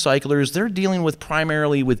R2 recyclers, they're dealing with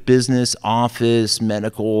primarily with business, office,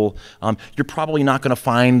 medical. You're probably not going to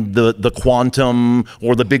find the Quantum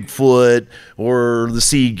or the Bigfoot or the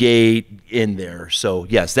Seagate in there. So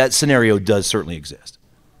yes, that scenario does certainly exist.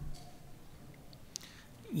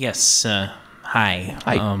 Yes. Hi.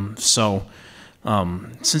 Hi.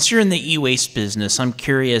 Since you're in the e-waste business, I'm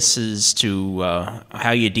curious as to how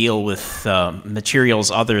you deal with materials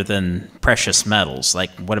other than precious metals. Like,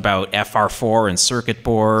 what about FR4 and circuit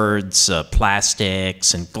boards,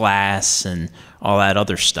 plastics and glass and all that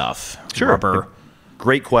other stuff? Sure. Rubber.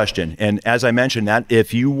 Great question. And as I mentioned, that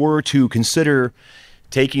if you were to consider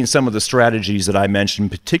taking some of the strategies that I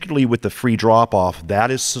mentioned, particularly with the free drop-off,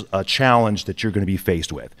 that is a challenge that you're going to be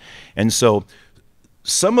faced with. And so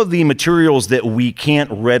some of the materials that we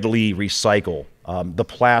can't readily recycle, the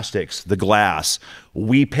plastics, the glass,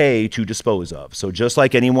 we pay to dispose of. So just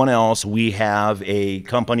like anyone else, we have a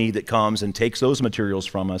company that comes and takes those materials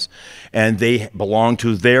from us, and they belong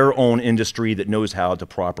to their own industry that knows how to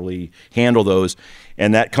properly handle those,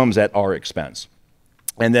 and that comes at our expense.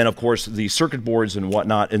 And then, of course, the circuit boards and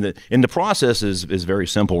whatnot, and the process is very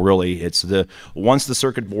simple, really. It's once the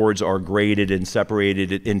circuit boards are graded and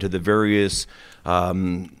separated into the various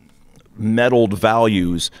metalled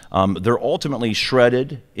values, they're ultimately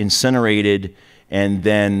shredded, incinerated, and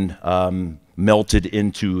then melted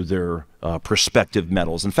into their prospective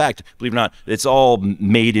metals. In fact, believe it or not, it's all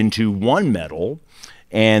made into one metal,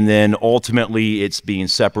 and then ultimately it's being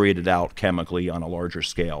separated out chemically on a larger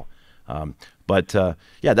scale.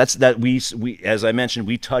 Yeah, we as I mentioned,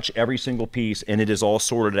 we touch every single piece, and it is all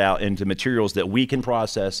sorted out into materials that we can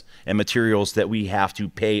process and materials that we have to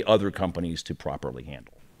pay other companies to properly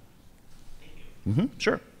handle.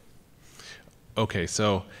 Sure. Okay,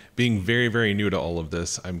 so being very, very new to all of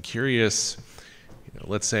this, I'm curious,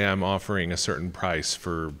 let's say I'm offering a certain price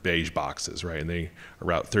for beige boxes, right? And they are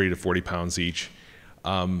about 30 to 40 pounds each.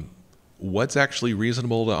 What's actually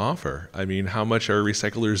reasonable to offer? I mean, how much are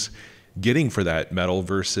recyclers getting for that metal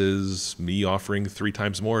versus me offering 3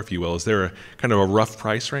 times more, if you will? Is there a kind of a rough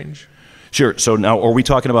price range? Sure. So now, are we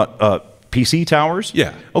talking about PC towers?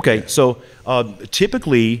 Yeah. Okay. Yeah. So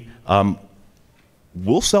typically,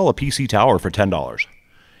 we'll sell a PC tower for $10.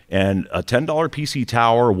 And a $10 PC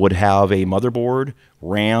tower would have a motherboard,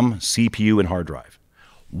 RAM, CPU, and hard drive.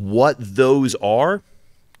 What those are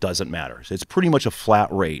doesn't matter. It's pretty much a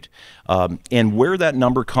flat rate. And where that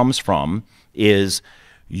number comes from is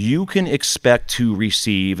you can expect to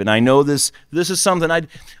receive, and I know this is something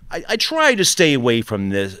I try to stay away from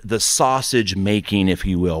the sausage making, if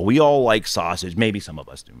you will. We all like sausage. Maybe some of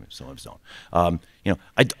us do, some of us don't.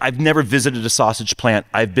 I've never visited a sausage plant.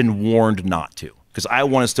 I've been warned not to, because I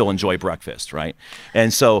want to still enjoy breakfast, right?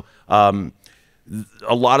 And so a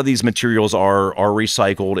lot of these materials are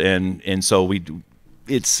recycled, and so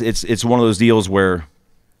it's one of those deals where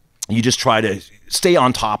you just try to stay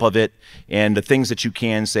on top of it, and the things that you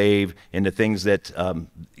can save and the things that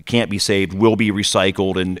can't be saved will be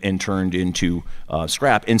recycled and turned into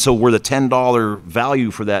scrap. And so where the $10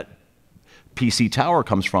 value for that PC tower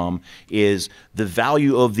comes from is the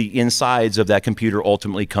value of the insides of that computer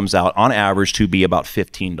ultimately comes out on average to be about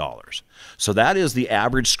 $15. So that is the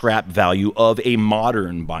average scrap value of a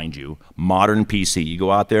modern, mind you, modern PC. You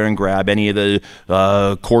go out there and grab any of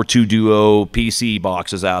the Core 2 Duo PC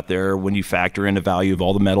boxes out there. When you factor in the value of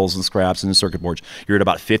all the metals and scraps and the circuit boards, you're at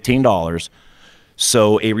about $15.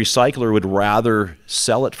 So a recycler would rather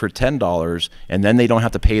sell it for $10, and then they don't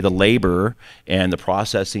have to pay the labor and the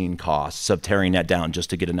processing costs of tearing that down just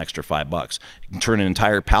to get an extra $5. You can turn an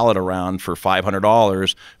entire pallet around for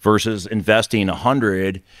 $500 versus investing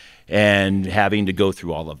 $100 and having to go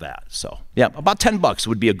through all of that. So yeah, about $10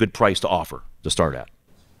 would be a good price to offer to start at.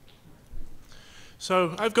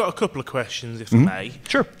 So I've got a couple of questions, if I may.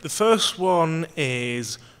 Sure. The first one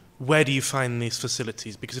is, where do you find these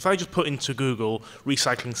facilities? Because if I just put into Google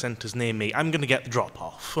recycling centres near me, I'm going to get the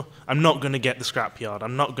drop-off. I'm not going to get the scrapyard.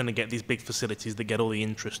 I'm not going to get these big facilities that get all the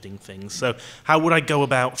interesting things. So how would I go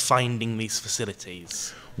about finding these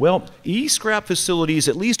facilities? Well, e-scrap facilities,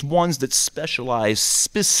 at least ones that specialize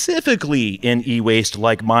specifically in e-waste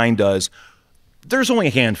like mine does, there's only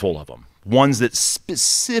a handful of them. Ones that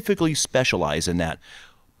specifically specialize in that.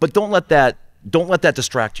 But don't let that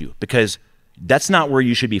distract you, because that's not where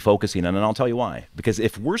you should be focusing on, and I'll tell you why. Because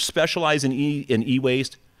if we're specializing in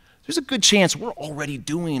e-waste, there's a good chance we're already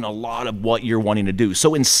doing a lot of what you're wanting to do.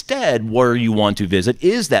 So instead, where you want to visit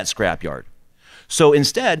is that scrapyard. So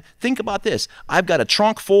instead, think about this. I've got a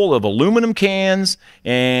trunk full of aluminum cans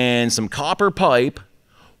and some copper pipe.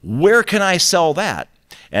 Where can I sell that?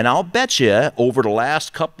 And I'll bet you over the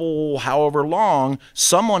last couple, however long,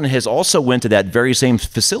 someone has also went to that very same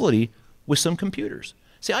facility with some computers.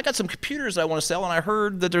 See, I got some computers that I want to sell, and I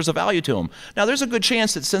heard that there's a value to them. Now, there's a good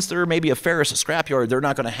chance that since they're maybe a Ferris scrapyard, they're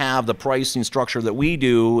not going to have the pricing structure that we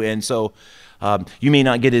do, and so you may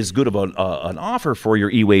not get as good of an offer for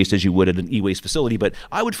your e-waste as you would at an e-waste facility, but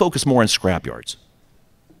I would focus more on scrapyards.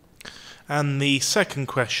 And the second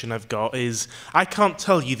question I've got is, I can't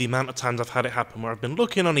tell you the amount of times I've had it happen where I've been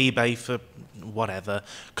looking on eBay for whatever,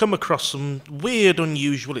 come across some weird,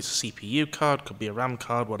 unusual, it's a CPU card, could be a RAM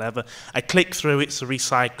card, whatever. I click through, it's a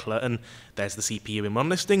recycler, and there's the CPU in one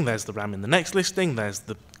listing, there's the RAM in the next listing, there's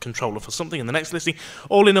the controller for something in the next listing.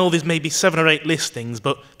 All in all, there's maybe 7 or 8 listings,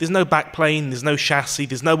 but there's no backplane, there's no chassis,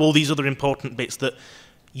 there's no all these other important bits that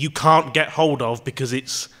you can't get hold of because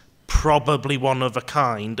it's probably one of a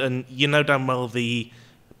kind, and you know damn well the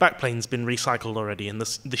backplane's been recycled already, and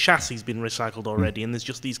the chassis been recycled already, and there's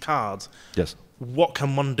just these cards. Yes. What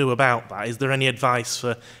can one do about that? Is there any advice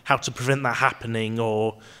for how to prevent that happening,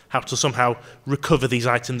 or how to somehow recover these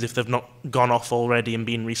items if they've not gone off already and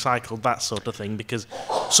been recycled, that sort of thing? Because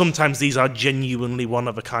sometimes these are genuinely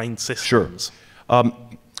one-of-a-kind systems. Sure.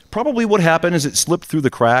 Probably what happened is it slipped through the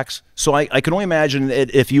cracks. So I can only imagine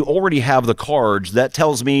that if you already have the cards, that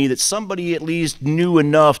tells me that somebody at least knew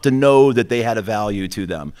enough to know that they had a value to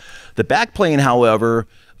them. The backplane, however,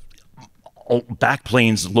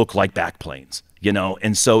 backplanes look like backplanes, you know,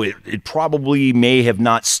 and so it probably may have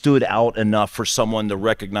not stood out enough for someone to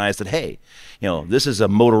recognize that, hey, you know, this is a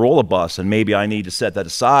Motorola bus and maybe I need to set that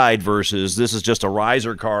aside versus this is just a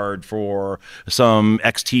riser card for some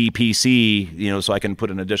XT PC, you know, so I can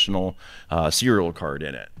put an additional serial card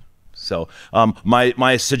in it. So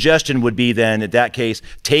my suggestion would be then, in that case,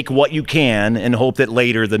 take what you can and hope that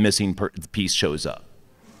later the missing piece shows up.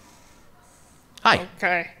 Hi.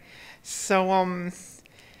 Okay. So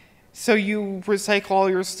you recycle all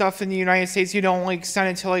your stuff in the United States. You don't like send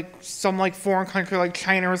it to like some like foreign country like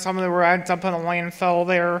China or something where it ends up in a landfill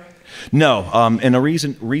there. No, and the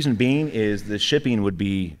reason being is the shipping would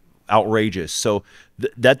be outrageous. So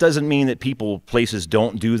that doesn't mean that places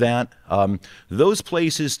don't do that. Those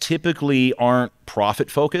places typically aren't profit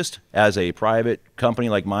focused, as a private company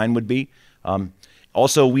like mine would be.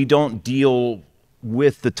 Also, we don't deal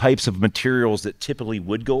with the types of materials that typically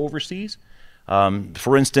would go overseas.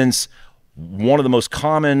 For instance, one of the most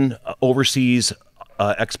common overseas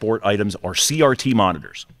export items are CRT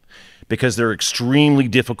monitors, because they're extremely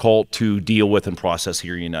difficult to deal with and process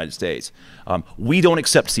here in the United States. We don't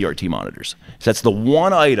accept CRT monitors. So that's the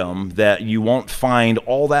one item that you won't find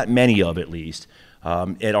all that many of, at least,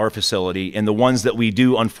 at our facility. And the ones that we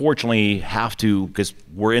do, unfortunately, have to, because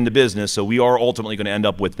we're in the business, so we are ultimately going to end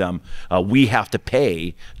up with them. We have to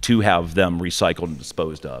pay to have them recycled and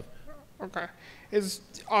disposed of. Okay. Is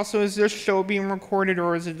this show being recorded,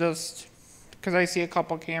 or is it just because I see a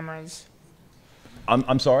couple cameras?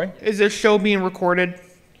 I'm sorry? Is this show being recorded?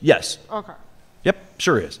 Yes. Okay. Yep,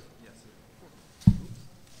 sure is.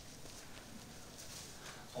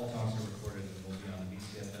 All talks are recorded and will be on the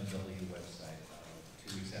VCFMW website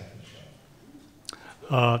 2 weeks after the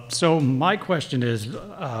show. So my question is,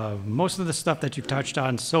 most of the stuff that you've touched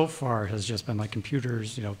on so far has just been like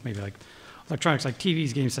computers, you know, maybe like electronics, like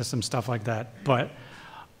TVs, game systems, stuff like that. But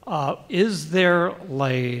is there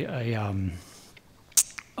like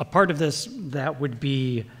a part of this that would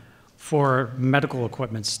be for medical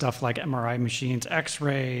equipment, stuff like MRI machines,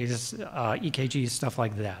 X-rays, EKGs, stuff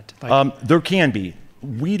like that? Like, There can be.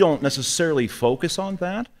 We don't necessarily focus on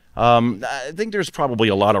that. I think there's probably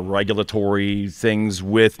a lot of regulatory things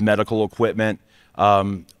with medical equipment,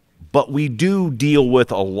 but we do deal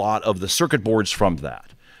with a lot of the circuit boards from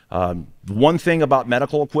that. One thing about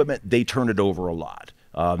medical equipment, they turn it over a lot.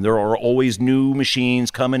 There are always new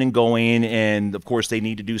machines coming and going, and of course they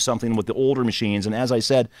need to do something with the older machines. And as I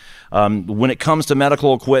said, when it comes to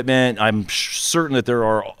medical equipment, I'm certain that there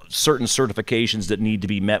are certain certifications that need to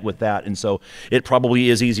be met with that. And so it probably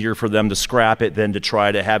is easier for them to scrap it than to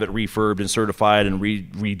try to have it refurbed and certified and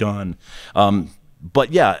redone.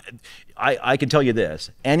 But yeah, I can tell you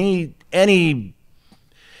this, any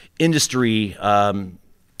industry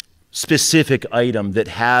specific item that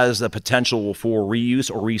has a potential for reuse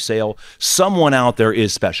or resale, someone out there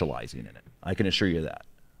is specializing in it. I can assure you that.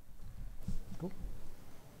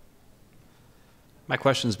 My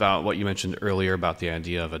question's about what you mentioned earlier about the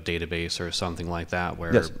idea of a database or something like that,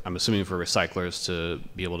 where Yes. I'm assuming for recyclers to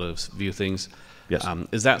be able to view things. Yes.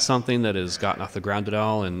 Is that something that has gotten off the ground at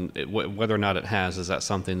all? And whether or not it has, is that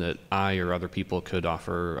something that I or other people could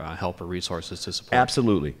offer help or resources to support?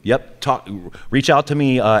 Absolutely. Yep. Reach out to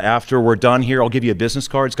me after we're done here. I'll give you a business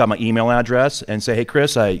card. It's got my email address, and say, hey,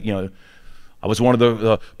 Chris, I was one of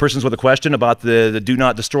the persons with a question about the Do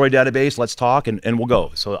Not Destroy database. Let's talk, and we'll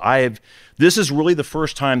go. So this is really the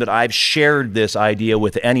first time that I've shared this idea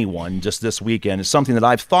with anyone just this weekend. It's something that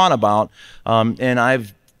I've thought about, and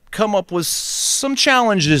I've come up with some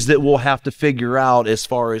challenges that we'll have to figure out as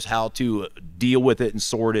far as how to deal with it and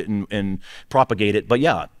sort it and propagate it. But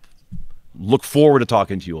yeah, look forward to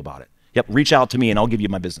talking to you about it. Yep, reach out to me and I'll give you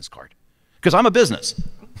my business card, because I'm a business.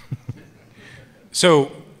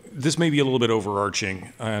 So this may be a little bit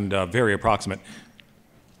overarching and very approximate.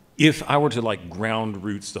 If I were to like ground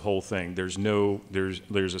roots the whole thing, there's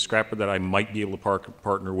a scrapper that I might be able to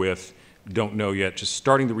partner with, don't know yet, just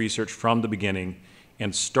starting the research from the beginning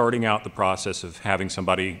and starting out the process of having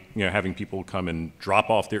somebody, having people come and drop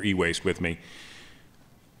off their e-waste with me.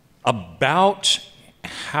 About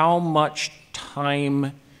how much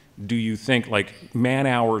time do you think, like man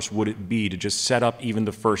hours, would it be to just set up even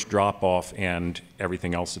the first drop off and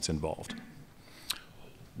everything else that's involved?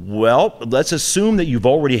 Well, let's assume that you've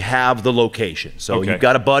already have the location. So you've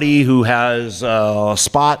got a buddy who has a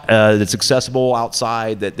spot that's accessible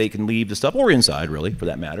outside that they can leave the stuff, or inside, really, for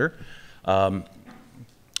that matter.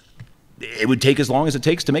 It would take as long as it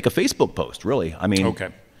takes to make a Facebook post, really. I mean,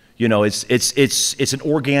 it's an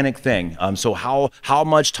organic thing. So how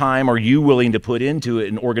much time are you willing to put into it?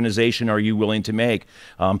 An organization are you willing to make?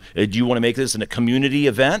 Do you want to make this in a community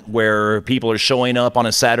event where people are showing up on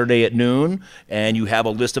a Saturday at noon and you have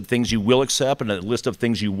a list of things you will accept and a list of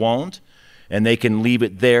things you won't, and they can leave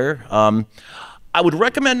it there? I would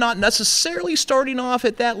recommend not necessarily starting off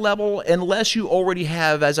at that level unless you already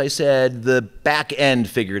have, as I said, the back end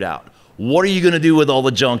figured out. What are you going to do with all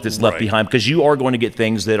the junk that's left behind? Because you are going to get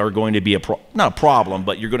things that are going to be not a problem,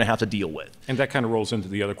 but you're going to have to deal with. And that kind of rolls into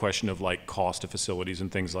the other question of like cost of facilities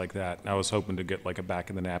and things like that. I was hoping to get like a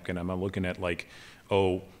back of the napkin. I'm looking at like,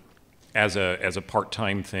 as a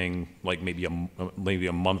part-time thing, like maybe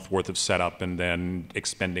a month worth of setup, and then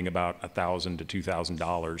expending about $1,000 to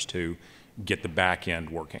 $2,000 to get the back end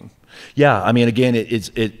working. Yeah, I mean, again,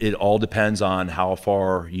 it all depends on how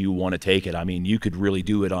far you want to take it. I mean, you could really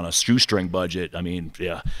do it on a shoestring budget. I mean,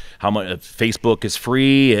 yeah, how much? Facebook is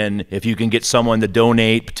free, and if you can get someone to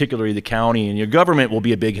donate, particularly the county and your government, will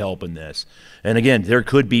be a big help in this. And again, there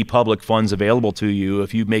could be public funds available to you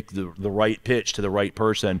if you make the right pitch to the right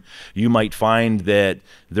person. You might find that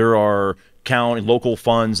there are local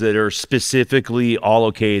funds that are specifically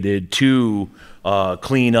allocated to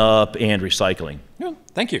cleanup and recycling. Yeah,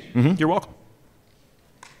 thank you. You're welcome.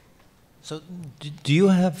 So do you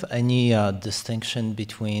have any distinction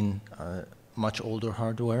between much older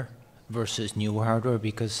hardware versus newer hardware?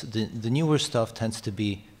 Because the newer stuff tends to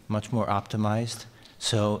be much more optimized.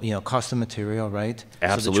 So, cost of material, right?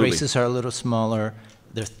 Absolutely. So the traces are a little smaller,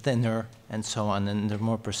 they're thinner, and so on, and they're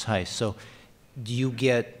more precise. So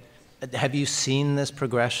have you seen this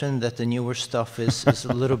progression that the newer stuff is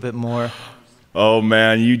a little bit more? Oh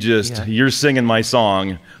man, you're singing my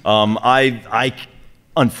song.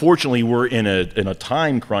 Unfortunately, we're in a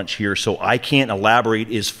time crunch here, so I can't elaborate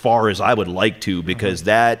as far as I would like to, because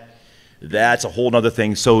that's a whole nother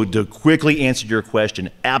thing. So to quickly answer your question,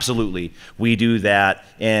 absolutely, we do that.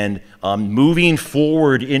 And moving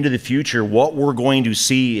forward into the future, what we're going to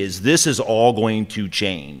see is this is all going to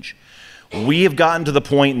change. We have gotten to the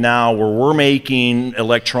point now where we're making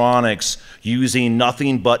electronics using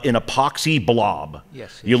nothing but an epoxy blob.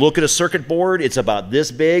 Yes. You look at a circuit board, it's about this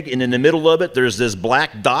big, and in the middle of it, there's this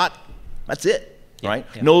black dot. That's it, right?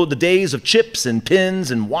 Yeah. No, the days of chips and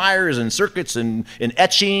pins and wires and circuits and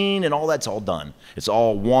etching and all that's all done. It's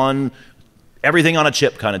all one, everything on a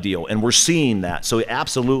chip kind of deal, and we're seeing that. So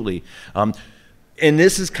absolutely. And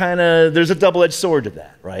this is there's a double-edged sword to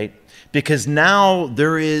that, right? Because now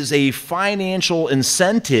there is a financial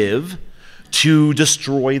incentive to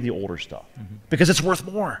destroy the older stuff because it's worth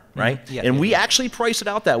more, right? And we actually price it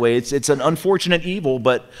out that way. It's an unfortunate evil,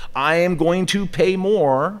 but I am going to pay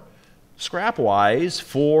more scrap-wise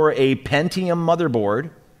for a Pentium motherboard,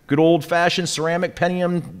 good old-fashioned ceramic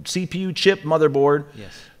Pentium CPU chip motherboard,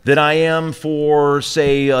 than I am for,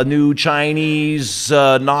 say, a new Chinese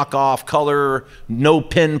knockoff color,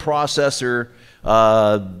 no-pin processor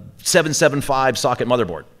 775 socket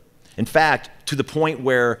motherboard. In fact, to the point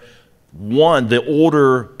where the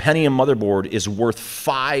older Pentium motherboard is worth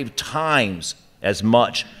 5 times as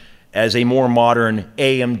much as a more modern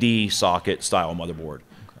AMD socket style motherboard.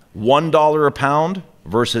 $1 a pound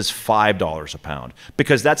versus $5 a pound.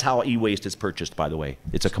 Because that's how e-waste is purchased, by the way.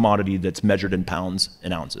 It's a commodity that's measured in pounds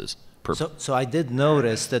and ounces. So I did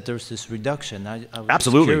notice that there's this reduction. I was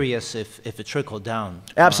Absolutely. Curious if it trickled down.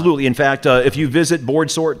 Absolutely. In fact, if you visit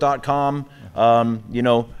boardsort.com,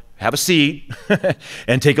 have a seat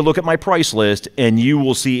and take a look at my price list, and you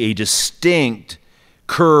will see a distinct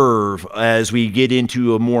curve as we get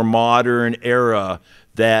into a more modern era,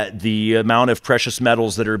 that the amount of precious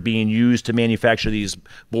metals that are being used to manufacture these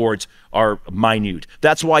boards are minute.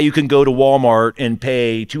 That's why you can go to Walmart and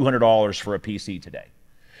pay $200 for a PC today,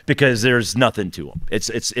 because there's nothing to them.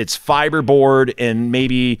 It's fiber board and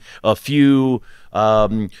maybe a few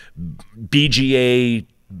BGA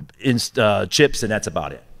chips, and that's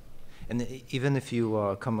about it. And even if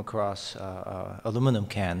you come across aluminum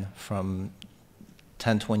can from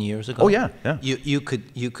 10, 20 years ago. Oh yeah, yeah. You could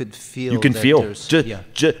feel. You can that feel. there's- Just,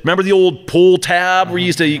 yeah. remember the old pull tab where you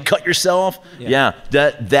used to cut yourself? Yeah.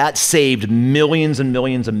 That saved millions and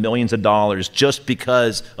millions and millions of dollars just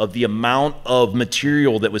because of the amount of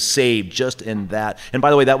material that was saved just in that. And by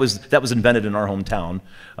the way, that was invented in our hometown.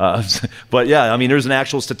 But yeah, I mean, there's an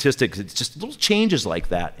actual statistic. It's just little changes like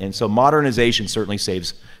that, and so modernization certainly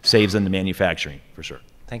saves in the manufacturing for sure.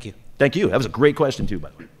 Thank you. Thank you. That was a great question too, by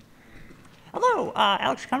the way. Hello,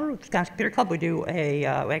 Alex Cumber with Wisconsin Computer Club. We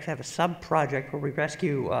actually have a sub-project where we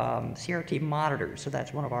rescue CRT monitors, so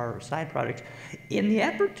that's one of our side projects. In the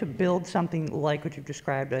effort to build something like what you've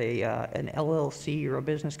described, an LLC or a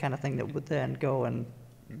business kind of thing that would then go and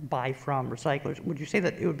buy from recyclers, would you say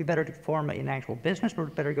that it would be better to form an actual business, or would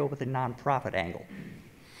it better go with a nonprofit angle?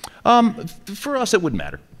 For us, it wouldn't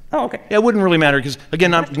matter. Oh, okay. Yeah, it wouldn't really matter because,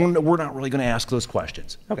 again, we're not really going to ask those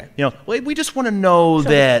questions. Okay. We just want to know So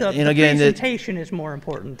that, the again, that presentation is more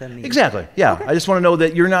important than the... exactly. Yeah, Okay. I just want to know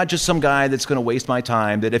that you're not just some guy that's going to waste my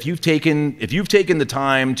time. That if you've taken the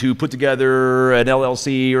time to put together an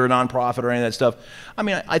LLC or a nonprofit or any of that stuff, I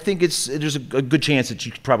mean, I think there's a good chance that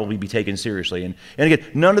you could probably be taken seriously. And again,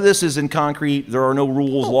 none of this is in concrete. There are no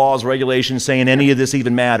rules, laws, regulations saying any of this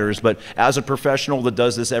even matters. But as a professional that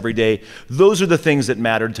does this every day, those are the things that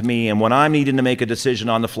matter to me. And when I'm needing to make a decision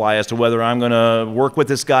on the fly as to whether I'm going to work with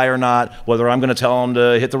this guy or not, whether I'm going to tell him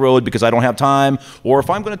to hit the road because I don't have time, or if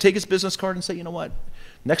I'm going to take his business card and say, you know what,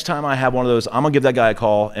 next time I have one of those, I'm going to give that guy a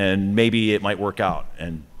call and maybe it might work out.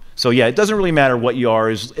 And so, yeah, it doesn't really matter what you are,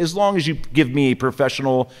 as long as you give me a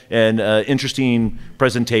professional and interesting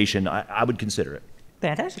presentation, I would consider it.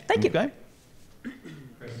 Fantastic. Thank you. Okay?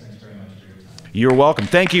 Chris, thanks very much for your time. You're welcome.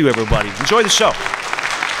 Thank you, everybody. Enjoy the show.